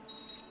things.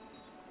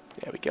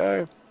 There we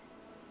go.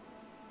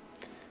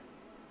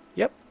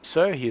 Yep,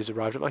 so he has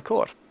arrived at my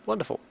court.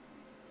 Wonderful.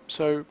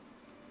 So,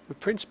 the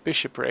Prince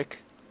Bishopric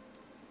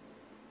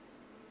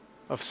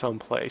of some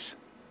place.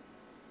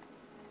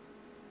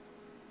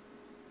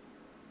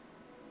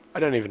 I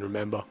don't even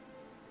remember.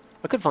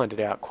 I could find it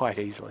out quite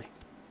easily.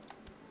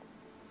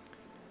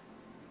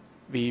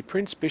 The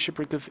Prince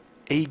Bishopric of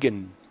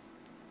Agen.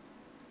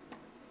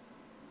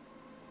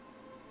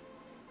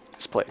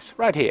 This place,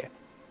 right here.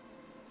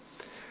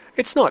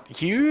 It's not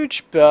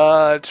huge,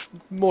 but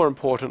more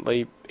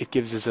importantly, it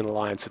gives us an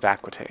alliance of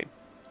Aquitaine.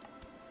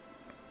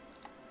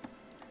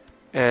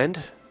 And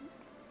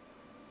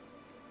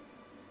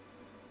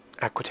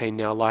Aquitaine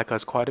now like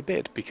us quite a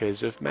bit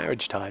because of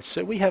marriage ties.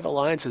 So we have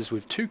alliances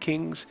with 2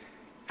 kings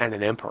and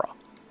an emperor.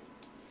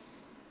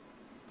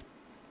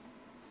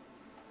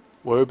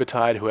 Woe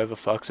betide whoever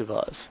fucks with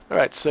us.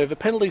 Alright, so the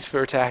penalties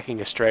for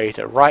attacking a strait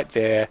are right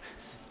there.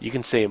 You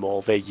can see them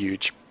all, they're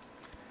huge.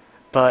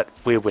 But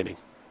we're winning.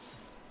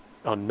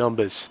 On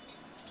numbers,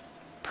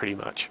 pretty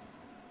much.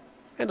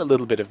 And a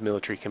little bit of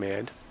military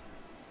command.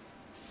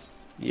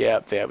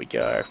 Yep, there we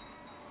go.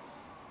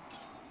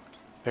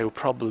 They will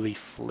probably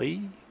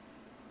flee.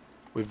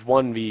 We've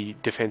won the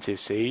defensive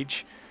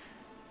siege.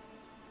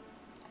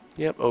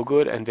 Yep, all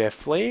good, and they're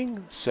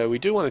fleeing, so we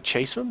do want to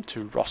chase them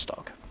to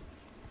Rostock.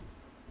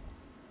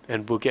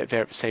 And we'll get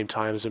there at the same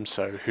time as them,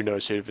 so who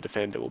knows who the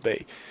defender will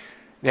be.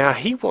 Now,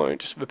 he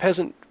won't, the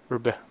peasant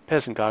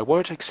guy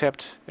won't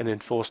accept and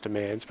enforce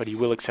demands, but he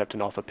will accept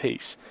and offer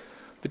peace.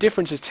 The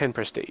difference is 10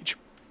 prestige.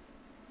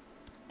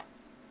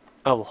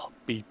 I'll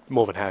be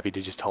more than happy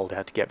to just hold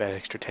out to get that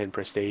extra 10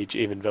 prestige,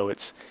 even though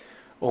it's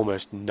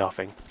almost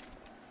nothing.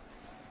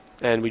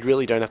 And we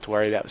really don't have to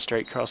worry about the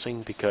strait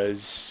crossing,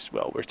 because,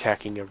 well, we're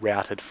attacking a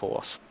routed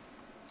force,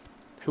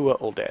 who are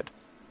all dead.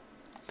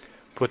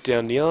 Put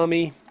down the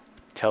army.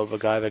 Tell the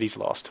guy that he's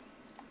lost.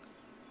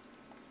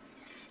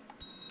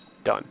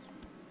 Done.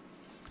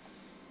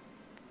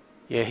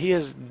 Yeah, he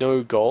has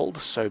no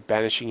gold, so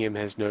banishing him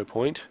has no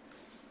point.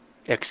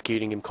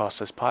 Executing him costs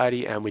us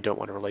piety, and we don't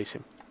want to release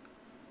him.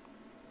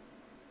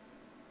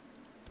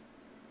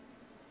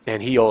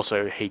 And he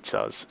also hates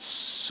us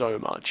so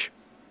much.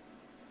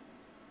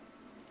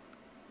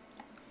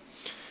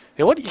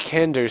 Now what you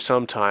can do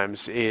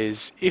sometimes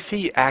is, if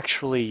he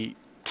actually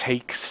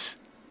takes...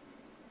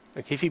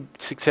 Like if he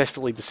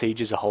successfully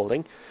besieges a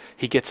holding,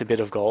 he gets a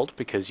bit of gold,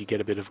 because you get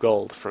a bit of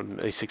gold from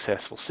a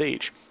successful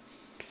siege.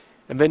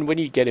 And then when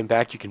you get him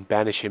back, you can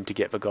banish him to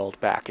get the gold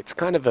back. It's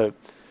kind of a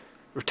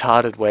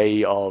retarded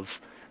way of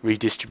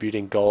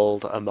redistributing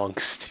gold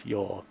amongst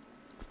your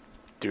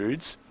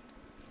dudes,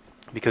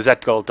 because that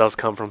gold does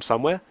come from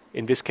somewhere.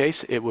 In this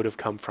case, it would have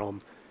come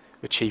from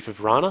the Chief of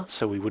Rana,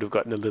 so we would have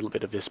gotten a little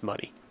bit of this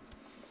money.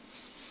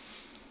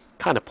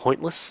 Kind of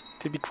pointless,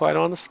 to be quite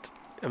honest.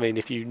 I mean,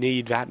 if you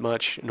need that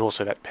much, and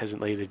also that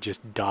peasant leader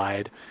just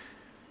died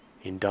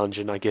in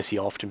dungeon, I guess he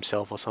offed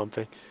himself or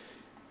something.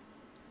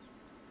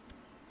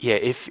 Yeah,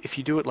 if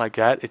you do it like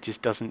that, it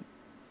just doesn't...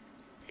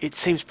 It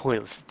seems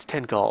pointless. It's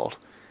 10 gold.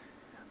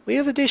 We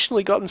have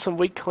additionally gotten some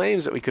weak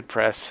claims that we could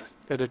press,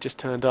 that have just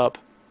turned up.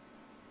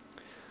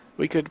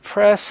 We could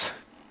press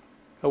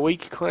a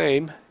weak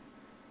claim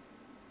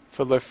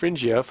for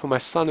Lothringia for my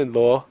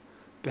son-in-law,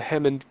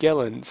 Behemond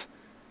Gellens.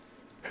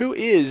 Who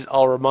is,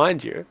 I'll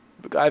remind you,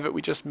 the guy that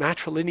we just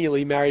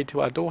matrilineally married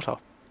to our daughter.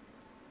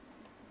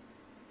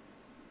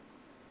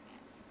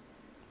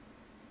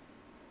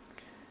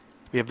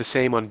 We have the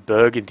same on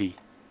Burgundy.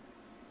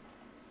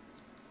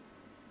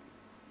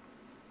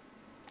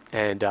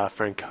 And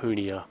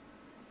Franconia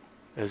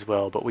as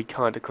well, but we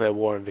can't declare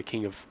war on the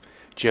King of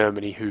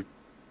Germany, who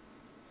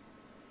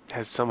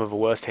has some of the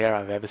worst hair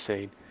I've ever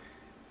seen.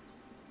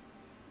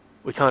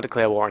 We can't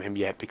declare war on him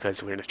yet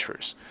because we're in a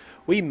truce.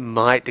 We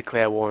might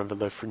declare war on the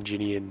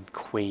Lotharingian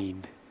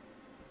Queen.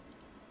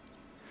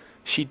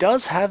 She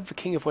does have the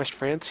King of West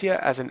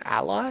Francia as an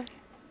ally,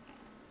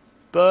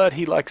 but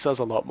he likes us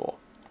a lot more.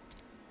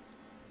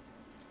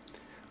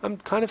 I'm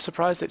kind of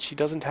surprised that she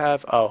doesn't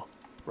have... Oh,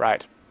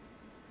 right.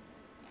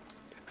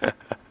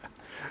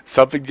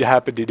 Something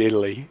happened in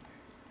Italy,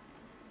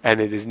 and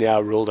it is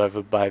now ruled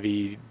over by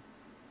the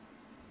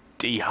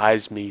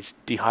Dehismes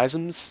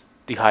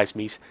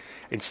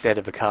instead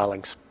of the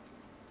Karlings.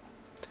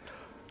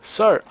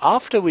 So,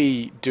 after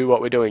we do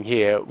what we're doing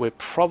here, we're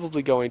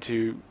probably going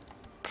to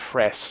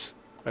press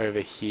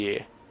over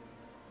here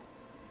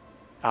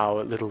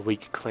our little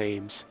weak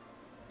claims.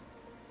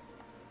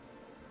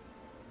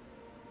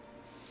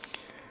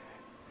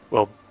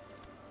 Well,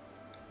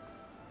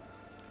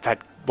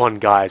 that one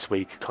guy's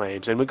weak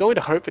claims, and we're going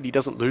to hope that he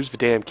doesn't lose the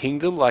damn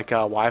kingdom like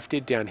our wife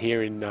did down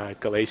here in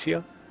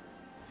Galicia.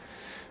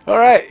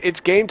 Alright, it's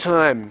game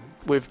time.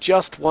 We've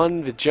just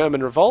won the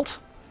German revolt.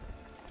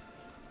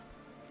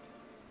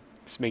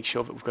 Just make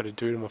sure that we've got a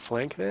dude on the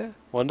flank there.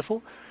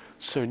 Wonderful.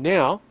 So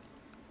now,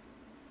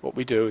 what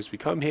we do is we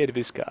come here to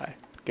this guy,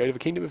 go to the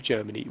Kingdom of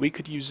Germany. We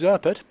could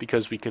usurp it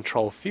because we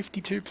control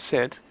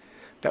 52%.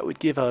 That would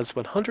give us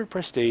 100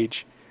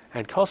 prestige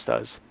and cost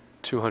us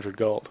 200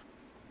 gold.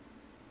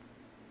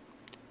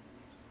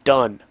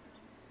 Done.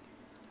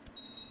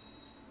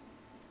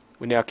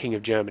 We're now King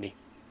of Germany.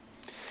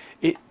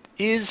 It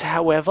is,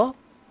 however...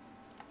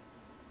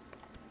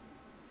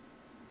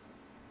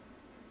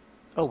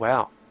 Oh,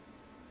 wow.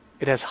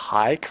 It has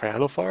high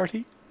crown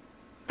authority?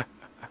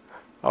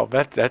 Oh,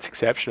 that's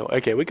exceptional.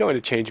 Okay, we're going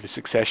to change the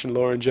succession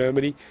law in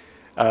Germany.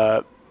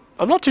 I'm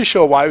not too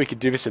sure why we could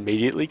do this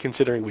immediately,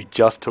 considering we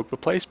just took the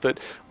place, but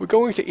we're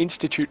going to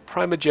institute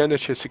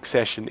primogeniture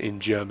succession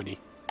in Germany.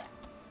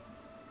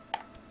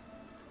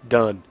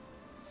 Done.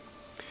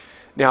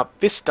 Now,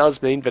 this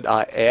does mean that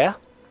our heir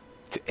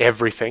to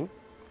everything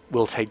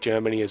will take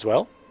Germany as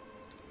well.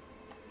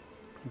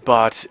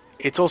 But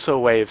it's also a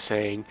way of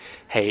saying,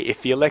 hey,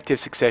 if the elective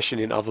succession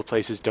in other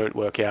places don't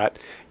work out,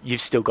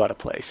 you've still got a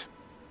place.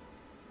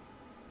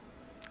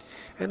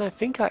 And I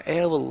think our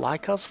heir will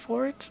like us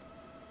for it.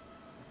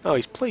 Oh,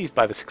 he's pleased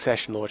by the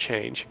succession law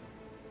change.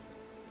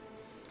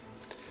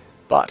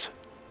 But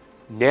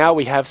now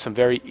we have some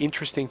very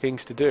interesting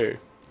things to do.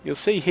 You'll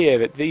see here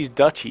that these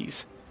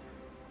duchies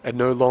are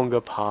no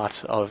longer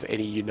part of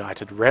any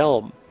united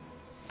realm.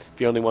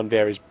 The only one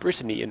there is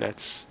Brittany, and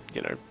that's,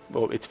 you know,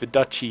 well, it's the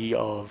Duchy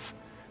of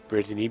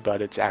Brittany,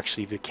 but it's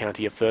actually the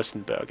County of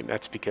Fürstenberg, and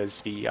that's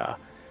because the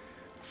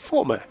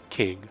former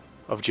king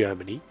of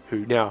Germany,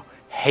 who now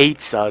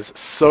hates us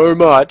so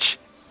much,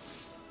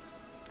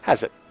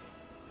 has it.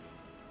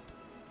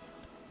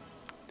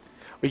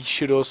 We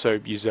should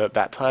also usurp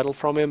that title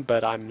from him,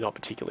 but I'm not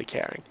particularly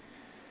caring.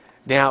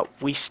 Now,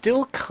 we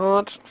still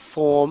can't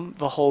form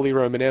the Holy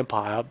Roman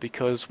Empire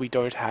because we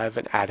don't have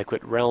an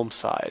adequate realm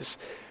size.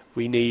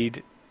 We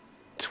need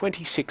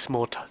 26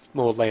 more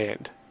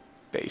land,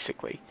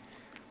 basically.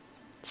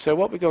 So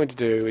what we're going to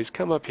do is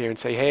come up here and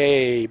say,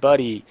 hey,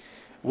 buddy,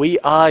 we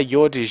are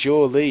your de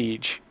jure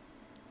liege.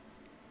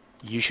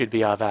 You should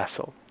be our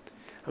vassal.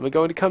 And we're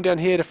going to come down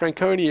here to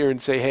Franconia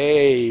and say,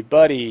 hey,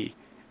 buddy,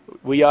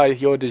 we are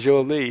your de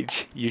jure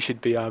liege. You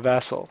should be our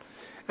vassal.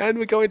 And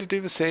we're going to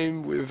do the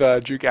same with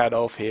Duke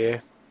Adolf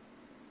here.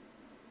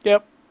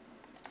 Yep.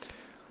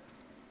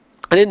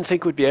 I didn't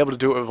think we'd be able to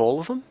do it with all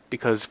of them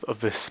because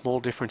of the small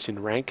difference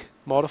in rank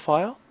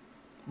modifier,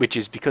 which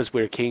is because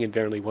we're a king and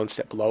they're only one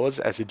step below us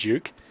as a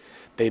duke.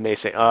 They may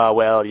say, oh,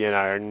 well, you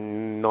know,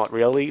 not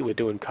really. We're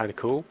doing kind of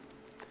cool.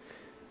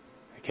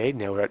 Okay,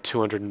 now we're at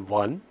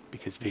 201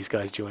 because these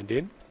guys joined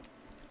in.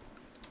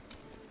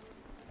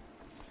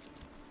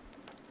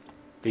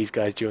 These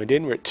guys joined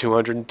in. We're at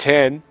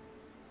 210.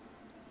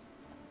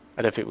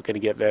 I don't think we're going to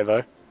get there,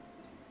 though.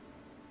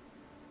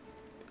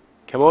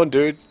 Come on,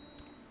 dude.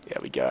 There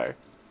we go.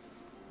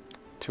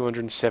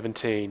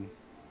 217.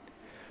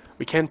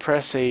 We can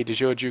press a de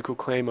jure ducal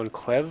claim on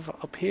Cleve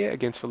up here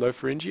against the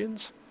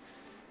Lotharingians.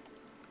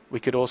 We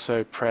could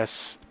also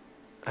press,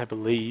 I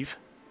believe...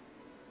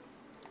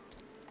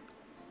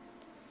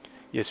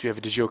 Yes, we have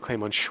a de jure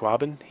claim on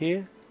Schwaben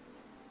here.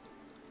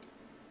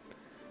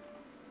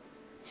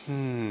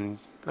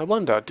 I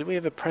wonder, do we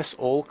have a press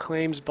all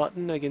claims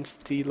button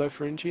against the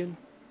Lotharingian?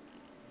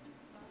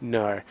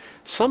 No.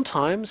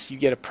 Sometimes you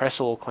get a press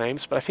all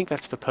claims, but I think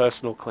that's for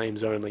personal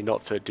claims only,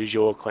 not for de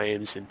jure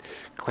claims and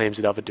claims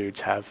that other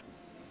dudes have.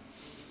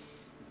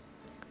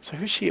 So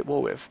who's she at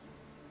war with?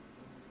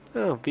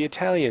 Oh, the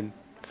Italian,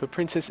 for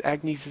Princess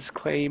Agnes's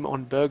claim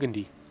on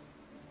Burgundy.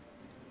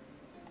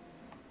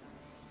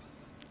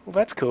 Well,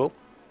 that's cool.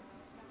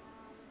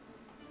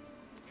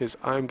 Because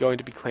I'm going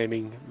to be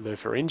claiming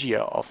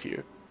Lotharingia off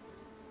you.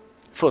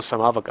 For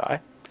some other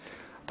guy.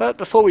 But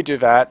before we do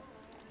that,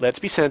 let's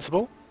be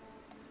sensible.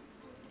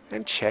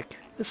 And check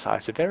the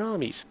size of their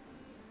armies.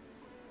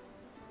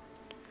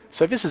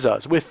 So this is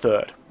us. We're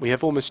third. We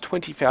have almost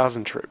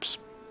 20,000 troops.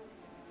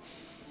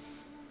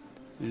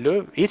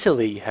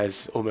 Italy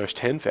has almost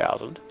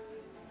 10,000.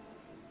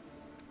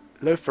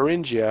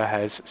 Lotharingia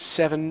has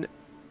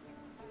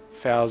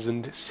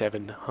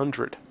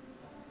 7,700.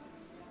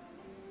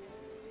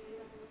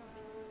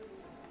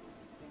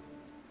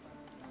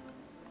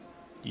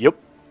 Yep.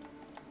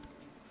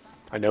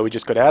 I know we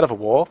just got out of a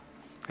war,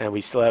 and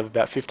we still have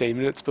about 15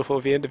 minutes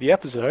before the end of the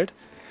episode.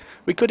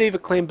 We could either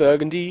claim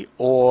Burgundy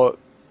or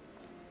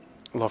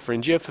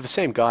Lotharingia for the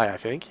same guy, I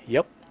think.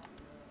 Yep.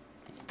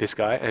 This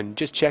guy. And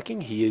just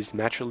checking, he is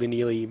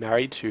matrilineally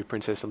married to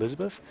Princess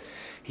Elizabeth.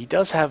 He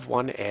does have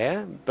one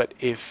heir, but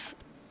if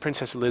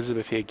Princess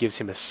Elizabeth here gives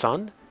him a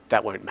son,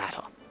 that won't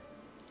matter.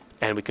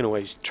 And we can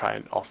always try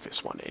and off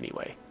this one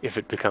anyway, if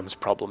it becomes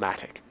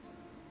problematic.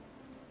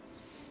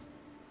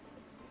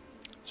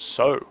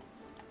 So,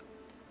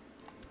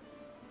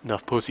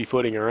 enough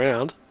pussyfooting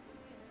around.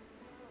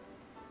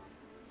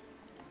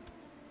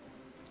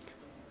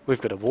 We've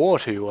got a war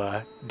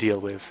to deal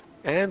with,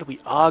 and we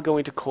are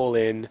going to call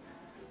in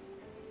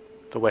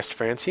the West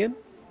Francian,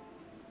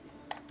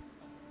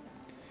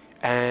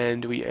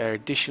 and we are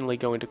additionally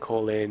going to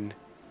call in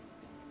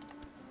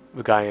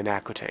the guy in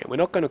Aquitaine. We're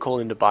not going to call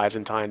in the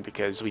Byzantine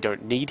because we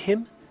don't need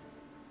him,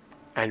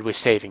 and we're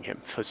saving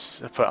him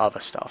for other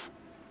stuff.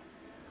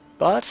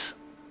 But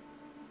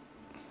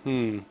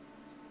well,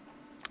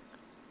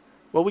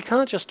 we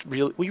can't just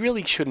we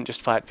really shouldn't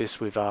just fight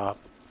this with our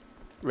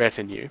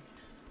retinue.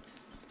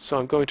 So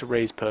I'm going to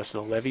raise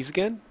personal levies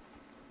again.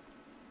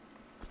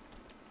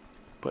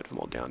 Put them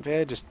all down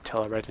there. Just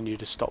tell our retinue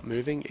to stop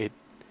moving.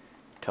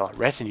 Tell our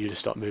retinue to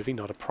stop moving,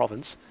 not a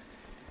province.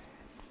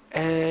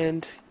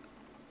 And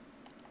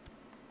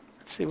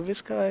let's see, with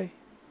this guy.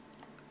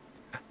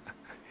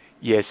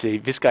 Yeah, see,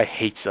 this guy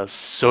hates us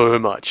so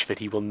much that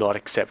he will not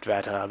accept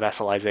that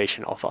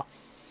vassalization offer.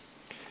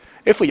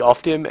 If we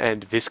offed him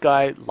and this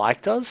guy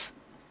liked us,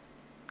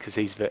 because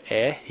he's the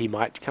heir, he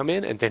might come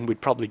in, and then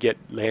we'd probably get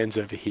lands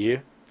over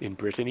here in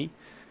Brittany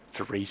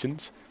for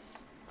reasons.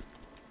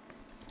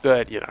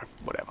 But, you know,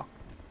 whatever.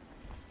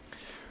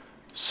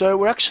 So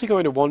we're actually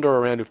going to wander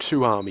around with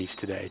 2 armies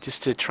today,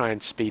 just to try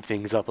and speed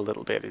things up a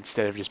little bit,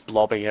 instead of just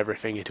blobbing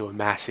everything into a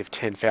massive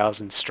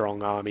 10,000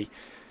 strong army.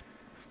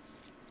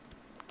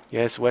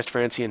 Yes, West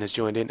Francian has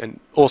joined in,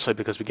 and also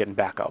because we're getting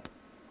backup.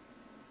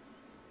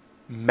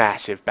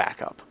 Massive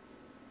backup.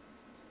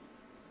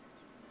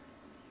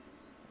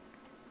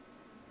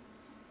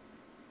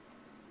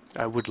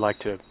 I would like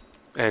to,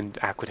 and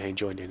Aquitaine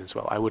joined in as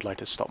well, I would like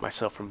to stop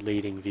myself from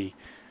leading the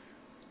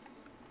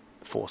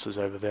forces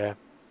over there.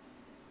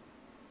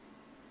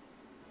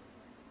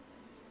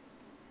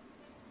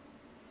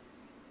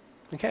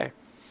 Okay.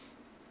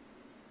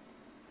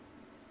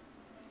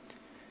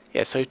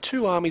 Yeah, so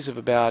 2 armies of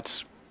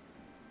about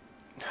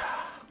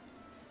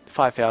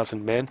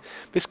 5,000 men.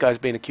 This guy's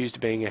been accused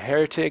of being a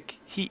heretic.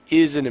 He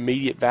is an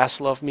immediate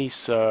vassal of me,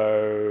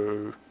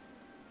 so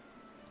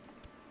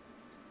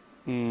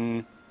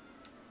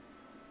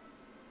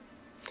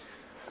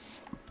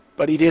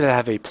but he did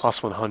have a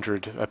plus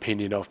 100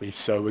 opinion of me,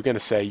 so we're going to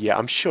say, yeah,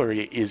 I'm sure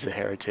he is a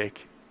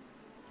heretic.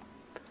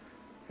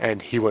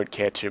 And he won't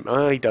care too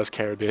much. He does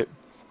care a bit.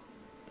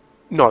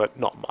 Not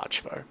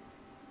much, though.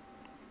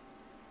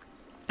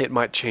 It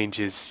might change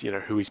his, you know,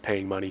 who he's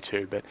paying money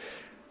to, but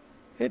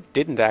it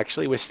didn't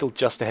actually. We're still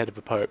just ahead of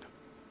the Pope.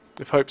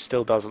 The Pope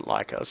still doesn't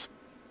like us.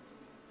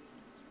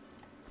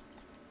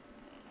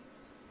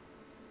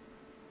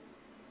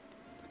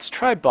 Let's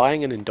try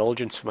buying an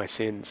indulgence for my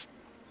sins.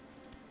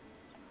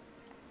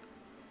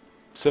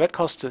 So that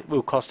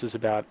will cost us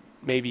about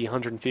maybe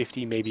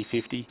 150, maybe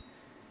 50.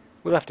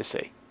 We'll have to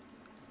see.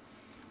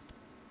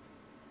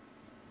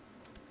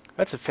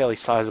 That's a fairly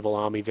sizable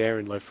army there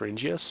in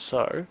Lotharingia,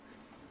 so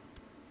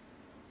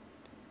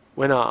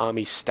when our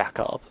armies stack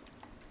up,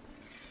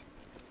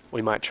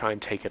 we might try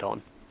and take it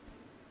on,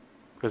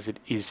 because it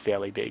is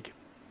fairly big.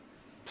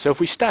 So if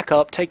we stack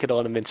up, take it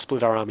on, and then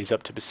split our armies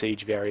up to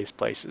besiege various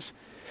places.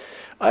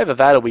 Either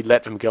that or we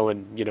let them go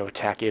and, you know,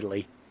 attack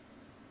Italy.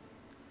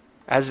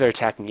 As they're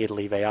attacking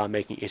Italy, they are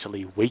making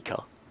Italy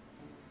weaker.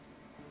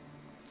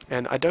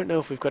 And I don't know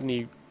if we've got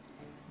any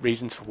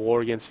reasons for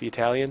war against the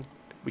Italian.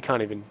 We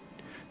can't even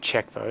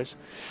check those.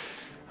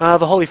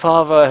 The Holy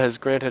Father has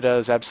granted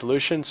us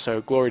absolution,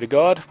 so glory to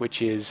God,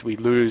 which is we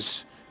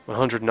lose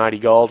 190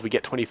 gold, we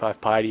get 25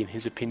 piety, and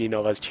his opinion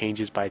of us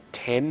changes by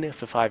 10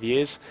 for 5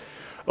 years.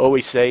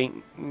 Always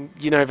saying,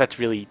 you know, that's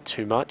really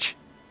too much,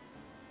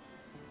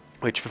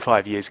 which for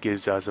 5 years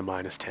gives us a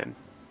minus 10.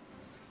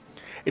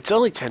 It's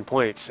only 10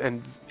 points,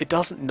 and it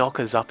doesn't knock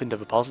us up into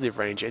the positive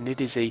range, and it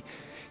is a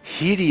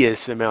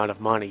hideous amount of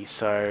money,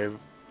 so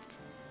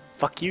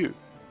fuck you.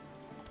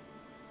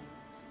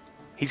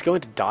 He's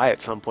going to die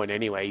at some point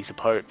anyway. He's a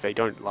pope. They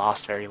don't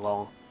last very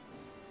long.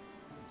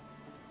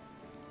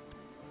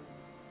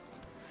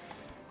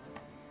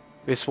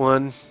 This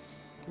one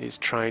is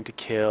trying to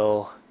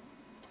kill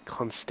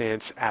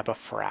Constance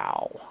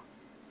Aberfrau,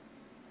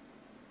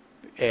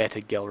 heir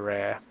to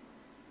Gelre.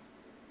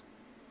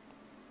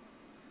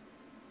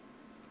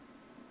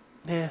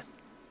 Yeah.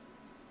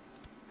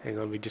 Hang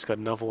on, we just got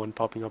another one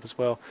popping up as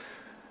well.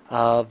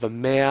 The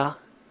mayor.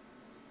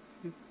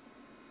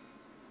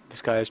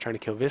 This guy is trying to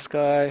kill this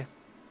guy.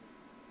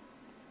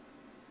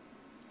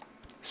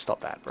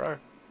 Stop that, bro.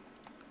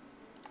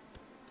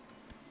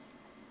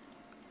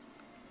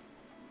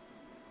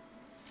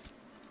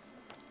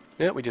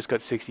 Yeah, we just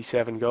got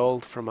 67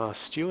 gold from our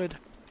steward,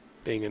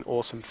 being an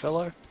awesome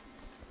fellow.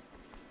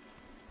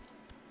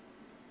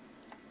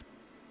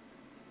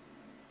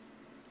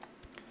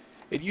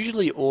 It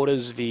usually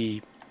orders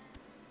the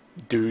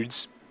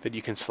dudes that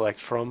you can select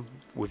from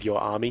with your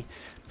army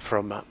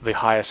from the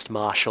highest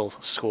martial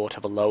score to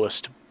the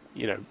lowest,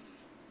 you know,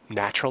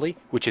 naturally,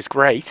 which is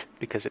great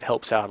because it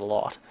helps out a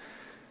lot.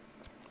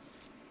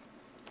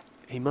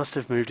 He must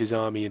have moved his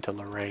army into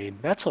Lorraine.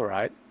 That's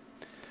alright.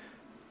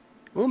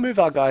 We'll move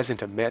our guys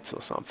into Metz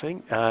or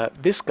something.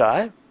 This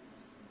guy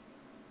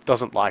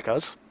doesn't like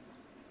us.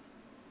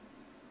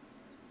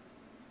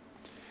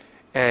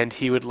 And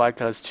he would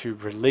like us to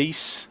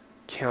release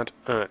Count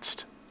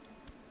Ernst.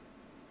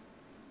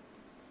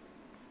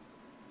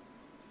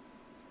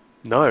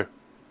 No.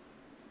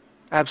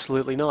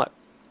 Absolutely not.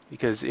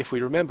 Because if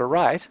we remember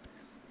right,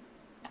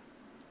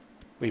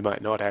 we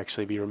might not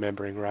actually be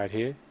remembering right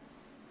here.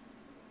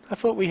 I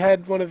thought we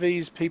had one of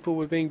these people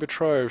were being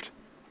betrothed.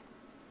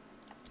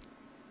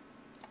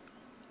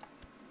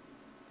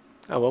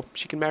 Oh well,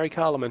 she can marry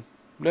Carloman.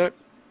 Nope.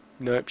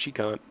 Nope, she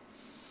can't.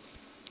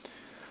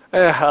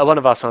 One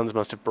of our sons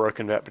must have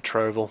broken that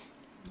betrothal.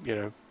 You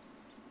know.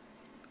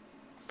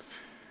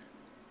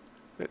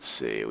 Let's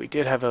see, we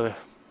did have a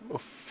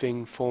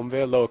thing formed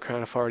there. Lower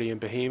Crown Authority in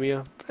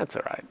Bohemia. That's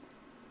alright.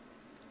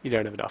 You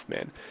don't have enough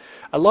men.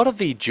 A lot of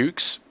the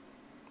dukes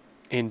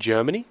in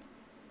Germany,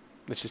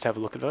 let's just have a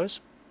look at those.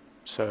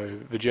 So,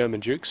 the German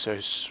dukes, so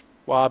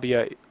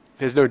Swabia,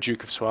 there's no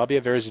Duke of Swabia,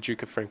 there is a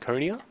Duke of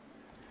Franconia.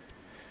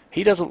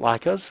 He doesn't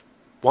like us.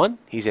 1,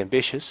 he's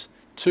ambitious.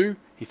 2,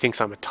 he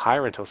thinks I'm a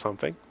tyrant or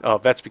something. Oh,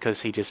 that's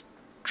because he just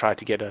tried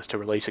to get us to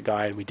release a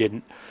guy and we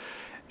didn't.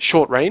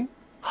 Short reign,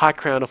 high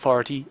crown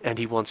authority, and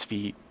he wants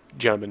the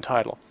German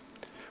title.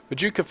 The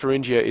Duke of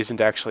Thuringia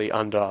isn't actually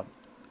under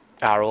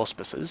our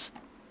auspices.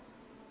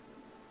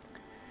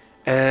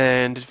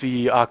 And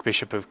the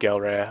Archbishop of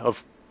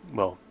Gelre,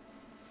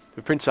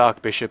 the Prince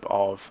Archbishop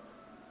of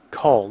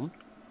Cologne,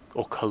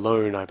 or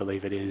Cologne I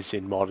believe it is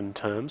in modern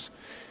terms,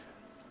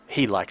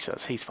 he likes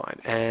us, he's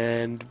fine.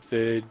 And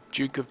the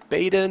Duke of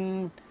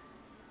Baden,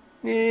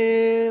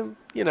 you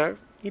know,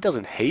 he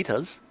doesn't hate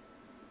us.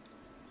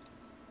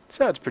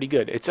 So that's pretty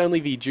good. It's only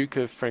the Duke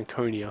of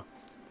Franconia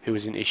who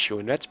is an issue,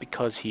 and that's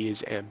because he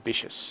is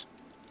ambitious.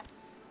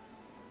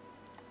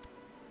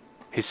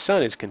 His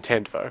son is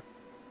content, though.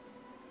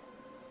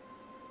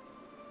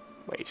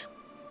 Wait.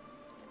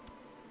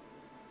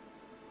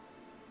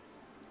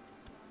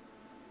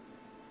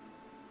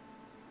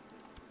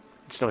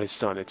 It's not his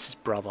son, it's his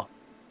brother.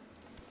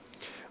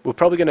 We're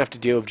probably going to have to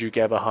deal with Duke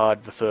Eberhard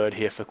III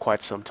here for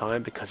quite some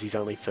time because he's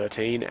only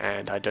 13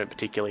 and I don't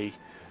particularly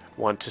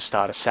want to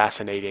start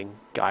assassinating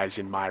guys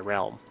in my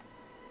realm.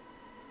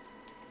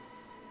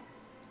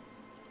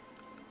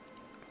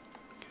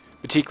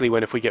 Particularly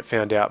when if we get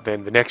found out,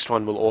 then the next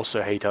one will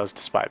also hate us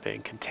despite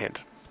being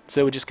content.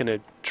 So we're just going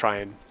to try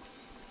and...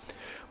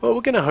 well,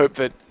 we're going to hope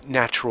that the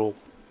natural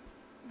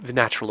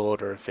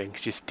order of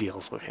things just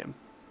deals with him.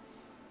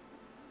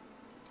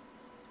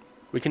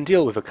 We can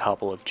deal with a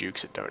couple of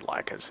dukes that don't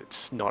like us.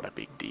 It's not a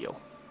big deal.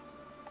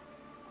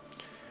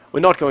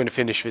 We're not going to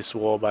finish this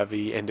war by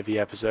the end of the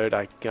episode.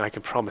 I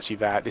can promise you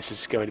that. This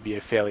is going to be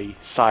a fairly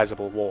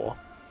sizable war.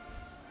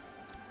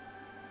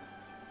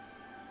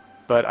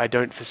 But I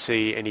don't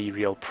foresee any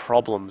real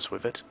problems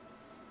with it,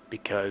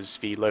 because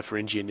the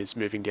Lotharingian is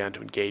moving down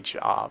to engage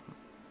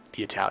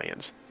the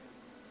Italians.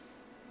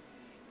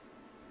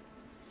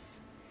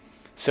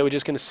 So we're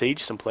just going to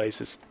siege some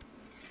places,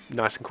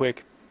 nice and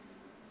quick.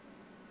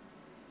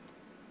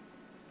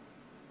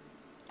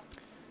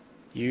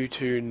 You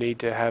two need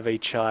to have a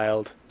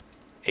child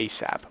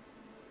ASAP.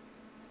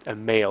 A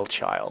male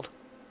child.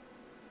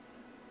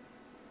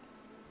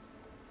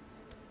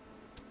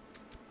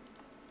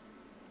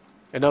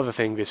 Another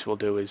thing this will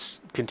do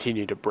is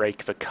continue to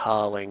break the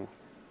Karling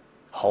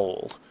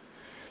hold.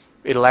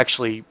 It'll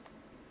actually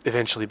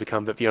eventually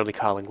become that the only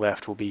Karling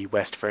left will be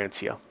West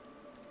Francia,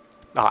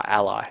 our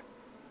ally,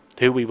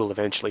 who we will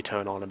eventually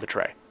turn on and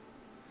betray.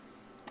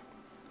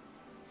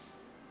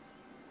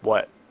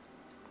 What?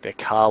 They're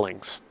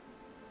Karlings.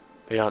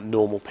 They aren't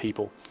normal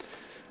people.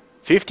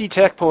 50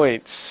 tech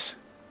points.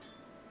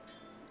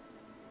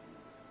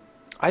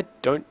 I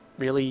don't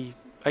really...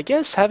 I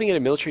guess having it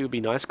in military would be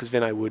nice, because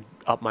then I would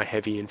up my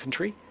heavy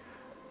infantry.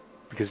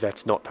 Because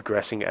that's not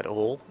progressing at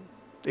all.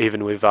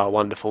 Even with our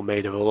wonderful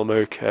Maid of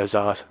Olomouc as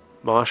our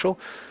marshal.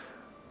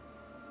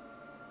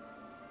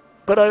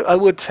 But I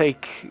would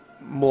take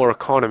more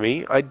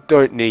economy. I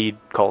don't need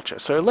culture.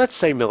 So let's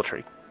say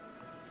military.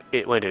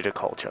 It went into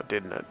culture,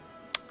 didn't it?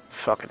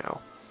 Fucking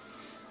hell.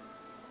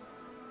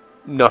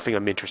 Nothing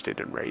I'm interested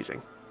in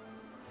raising.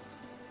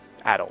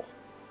 At all.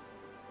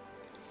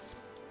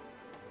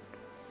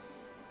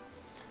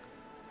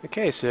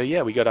 Okay, so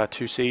yeah, we got our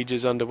 2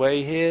 sieges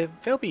underway here.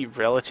 They'll be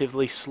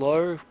relatively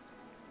slow,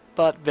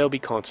 but they'll be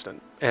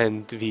constant.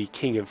 And the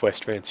King of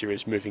West Francia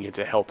is moving in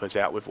to help us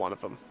out with one of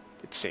them,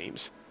 it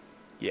seems.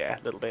 Yeah,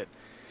 a little bit.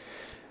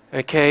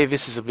 Okay,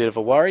 this is a bit of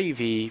a worry.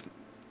 The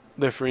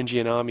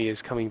Thuringian army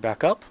is coming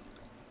back up.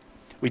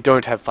 We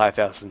don't have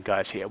 5,000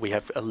 guys here. We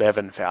have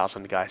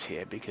 11,000 guys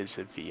here because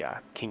of the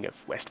King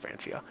of West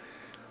Francia.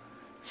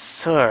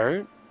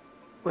 So,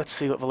 let's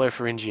see what the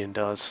Lotharingian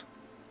does.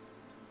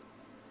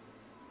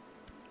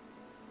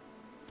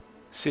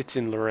 Sits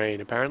in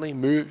Lorraine, apparently.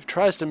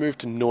 Tries to move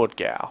to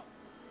Nordgau.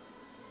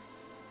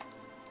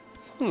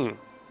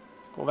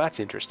 Well, that's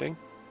interesting.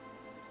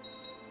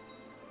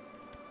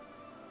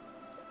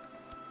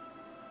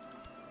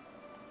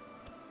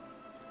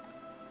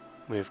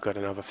 We've got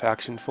another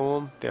faction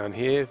form down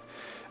here.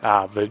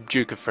 The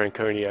Duke of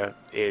Franconia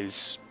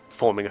is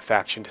forming a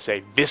faction to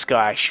say, this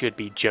guy should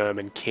be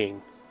German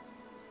king.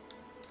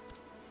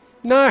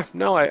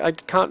 No, I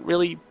can't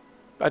really...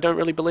 I don't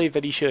really believe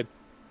that he should.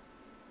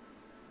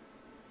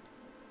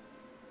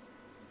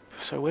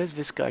 So where's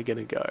this guy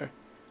gonna go?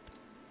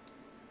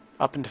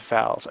 Up into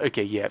Fowls.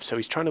 Okay, yeah, so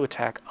he's trying to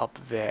attack up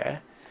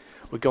there.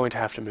 We're going to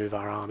have to move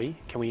our army.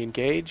 Can we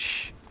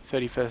engage?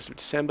 31st of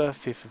December,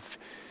 5th of...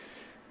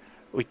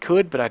 We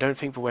could, but I don't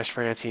think the West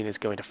Francian is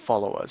going to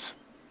follow us.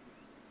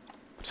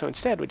 So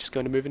instead, we're just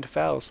going to move into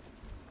Fowls.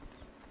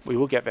 We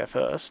will get there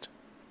first.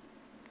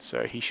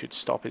 So he should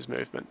stop his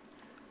movement.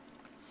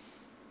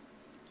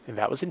 And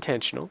that was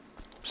intentional.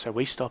 So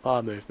we stop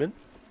our movement.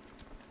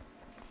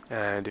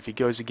 And if he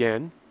goes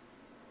again...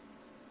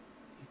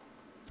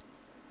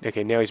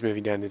 Okay, now he's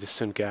moving down into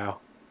Sundgau.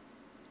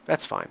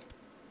 That's fine.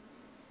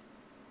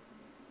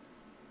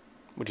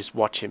 We'll just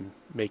watch him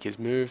make his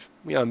move.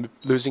 We are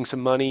losing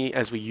some money,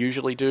 as we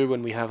usually do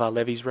when we have our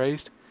levies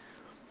raised.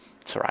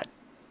 It's alright.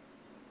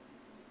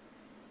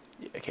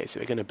 Yeah, okay, so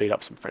we're going to beat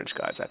up some French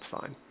guys, that's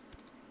fine.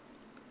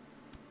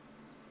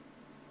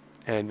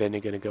 And then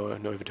they're going to go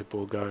over to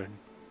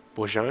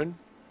Bourgogne.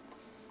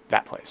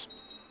 That place.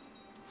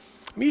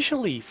 I'm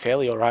usually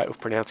fairly alright with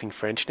pronouncing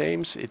French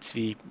names. It's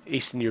the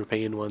Eastern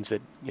European ones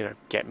that, you know,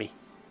 get me.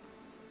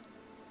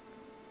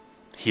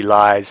 He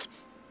lies.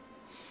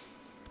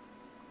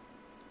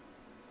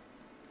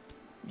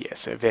 Yeah,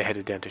 so they're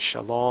headed down to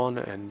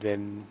Chalon and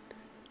then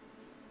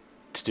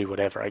to do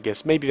whatever, I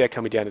guess. Maybe they're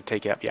coming down to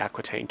take out the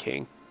Aquitaine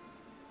king.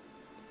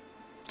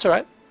 It's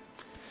alright.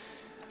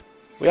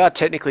 We are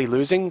technically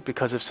losing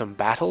because of some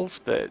battles,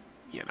 but,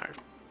 you know,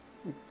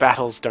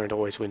 battles don't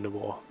always win the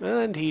war.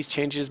 And he's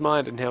changed his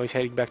mind and now he's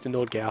heading back to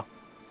Nordgau.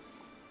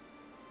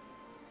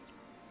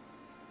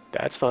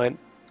 That's fine.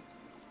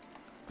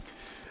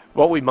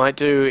 What we might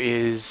do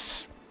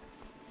is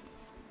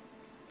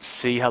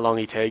see how long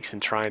he takes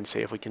and try and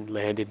see if we can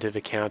land into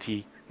the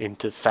county,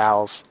 into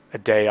Fowls, a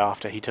day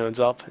after he turns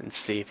up and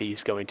see if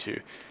he's going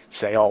to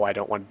say, oh, I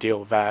don't want to deal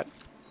with that.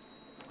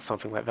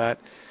 Something like that.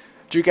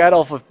 Duke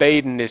Adolf of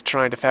Baden is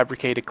trying to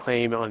fabricate a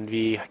claim on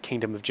the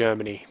Kingdom of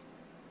Germany.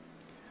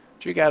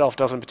 Duke Adolf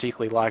doesn't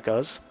particularly like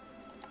us.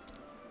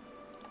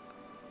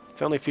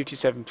 It's only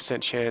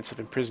 57% chance of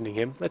imprisoning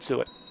him. Let's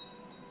do it.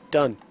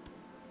 Done.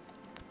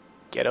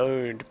 Get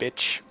owned,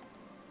 bitch.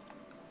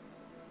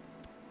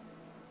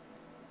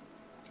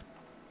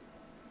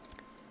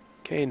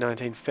 Okay,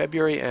 19th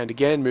February, and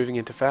again moving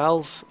into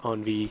Fowls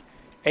on the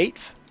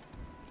 8th.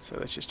 So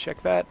let's just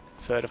check that.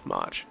 3rd of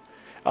March.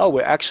 Oh,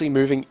 we're actually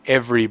moving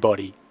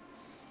everybody.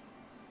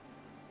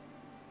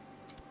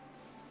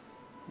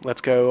 Let's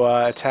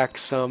go attack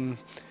some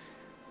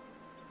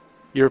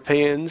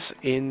Europeans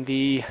in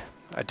the...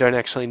 I don't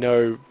actually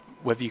know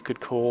whether you could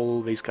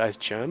call these guys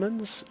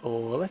Germans,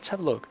 or let's have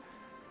a look.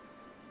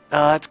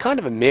 It's kind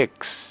of a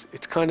mix.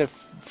 It's kind of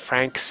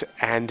Franks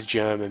and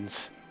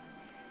Germans,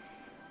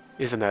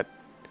 isn't it?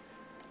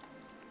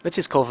 Let's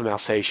just call them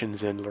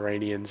Alsatians and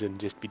Lorrainians and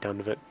just be done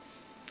with it.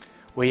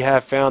 We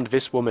have found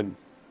this woman.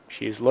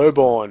 She is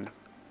lowborn.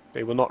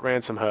 They will not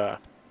ransom her.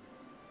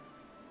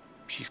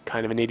 She's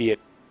kind of an idiot.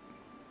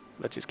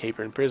 Let's just keep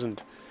her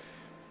imprisoned.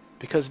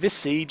 Because this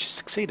siege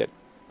succeeded.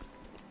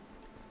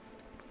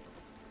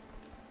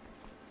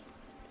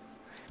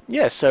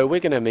 Yeah, so we're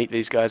going to meet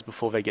these guys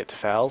before they get to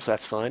Fowls,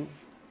 that's fine.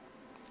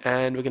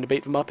 And we're going to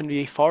beat them up in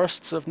the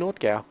forests of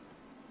Nordgau.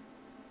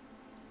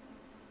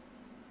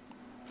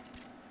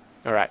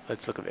 Alright,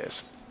 let's look at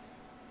this.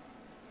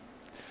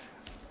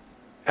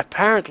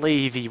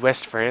 Apparently the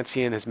West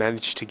Francian has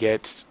managed to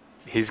get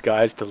his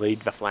guys to lead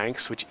the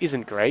flanks, which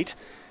isn't great.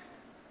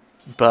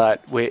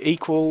 But we're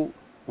equal,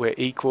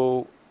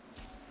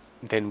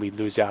 then we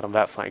lose out on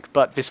that flank.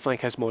 But this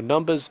flank has more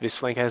numbers, this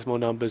flank has more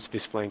numbers,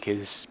 this flank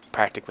is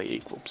practically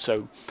equal.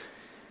 So,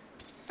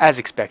 as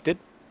expected,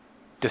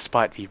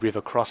 despite the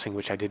river crossing,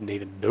 which I didn't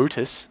even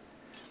notice.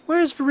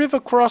 Where's the river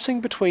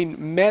crossing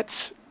between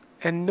Metz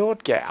and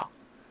Nordgau.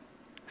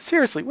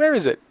 Seriously, where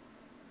is it?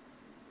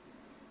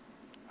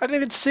 I didn't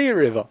even see a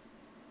river.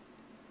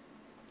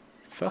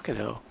 Fucking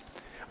hell.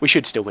 We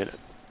should still win it.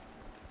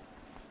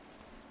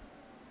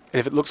 And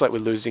if it looks like we're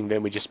losing,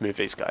 then we just move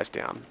these guys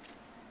down.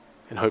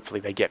 And hopefully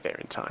they get there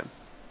in time.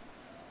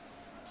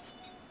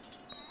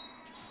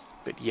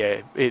 But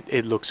yeah,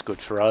 it looks good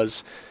for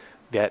us.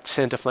 That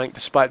centre flank,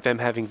 despite them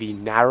having the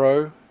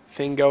narrow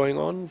thing going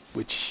on,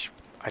 which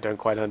I don't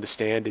quite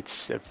understand,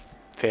 it's a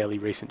fairly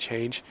recent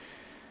change.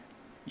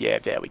 Yeah,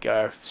 there we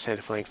go.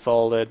 Centre flank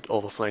folded,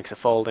 all the flanks are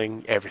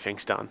folding,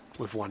 everything's done.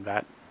 We've won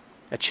that.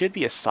 That should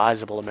be a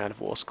sizable amount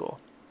of war score.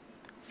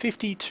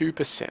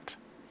 52%.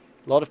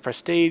 A lot of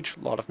prestige, a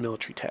lot of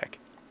military tech.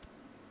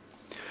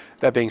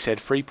 That being said,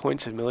 3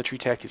 points of military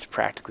tech is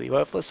practically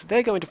worthless.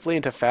 They're going to flee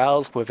into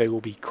fouls where they will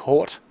be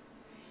caught.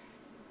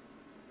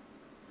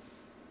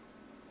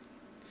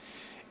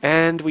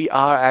 And we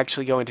are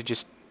actually going to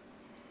just...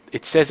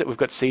 It says that we've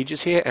got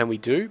sieges here, and we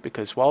do,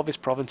 because while this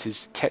province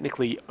is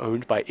technically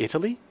owned by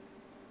Italy,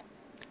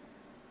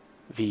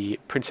 the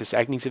Princess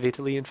Agnes of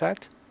Italy, in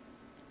fact,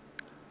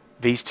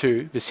 these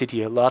two, the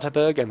city of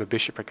Lauterburg and the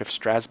bishopric of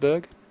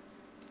Strasbourg,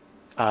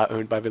 are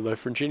owned by the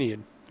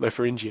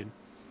Lotharingian.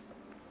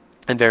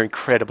 And they're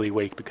incredibly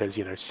weak because,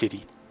 you know,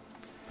 city.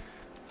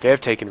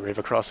 They've taken a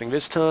river crossing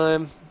this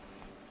time.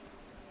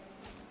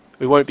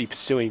 We won't be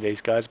pursuing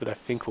these guys, but I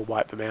think we'll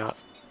wipe them out.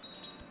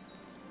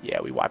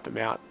 Yeah, we wipe them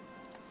out.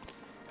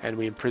 And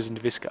we imprisoned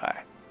this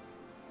guy.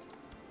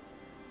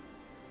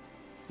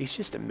 He's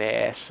just a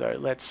mess, so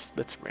let's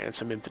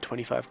ransom him for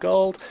 25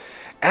 gold.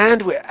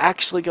 And we're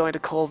actually going to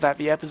call that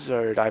the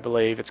episode, I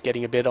believe. It's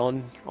getting a bit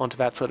onto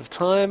that sort of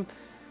time.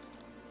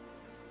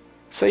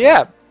 So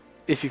yeah,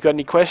 if you've got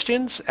any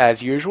questions,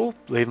 as usual,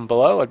 leave them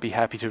below. I'd be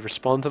happy to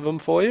respond to them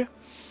for you.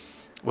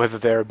 Whether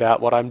they're about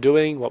what I'm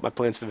doing, what my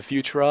plans for the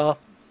future are,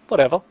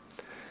 whatever.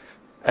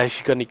 If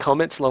you've got any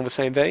comments along the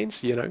same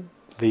veins, you know,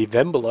 leave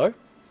them below.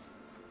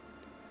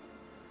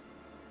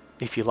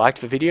 If you liked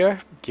the video,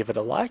 give it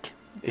a like.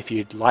 If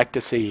you'd like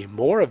to see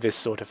more of this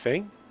sort of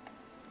thing,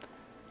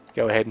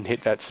 go ahead and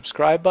hit that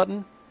subscribe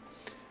button.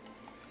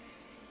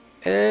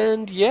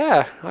 And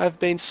yeah, I've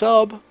been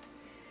Sub.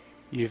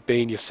 You've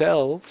been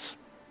yourselves.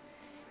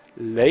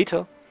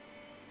 Later.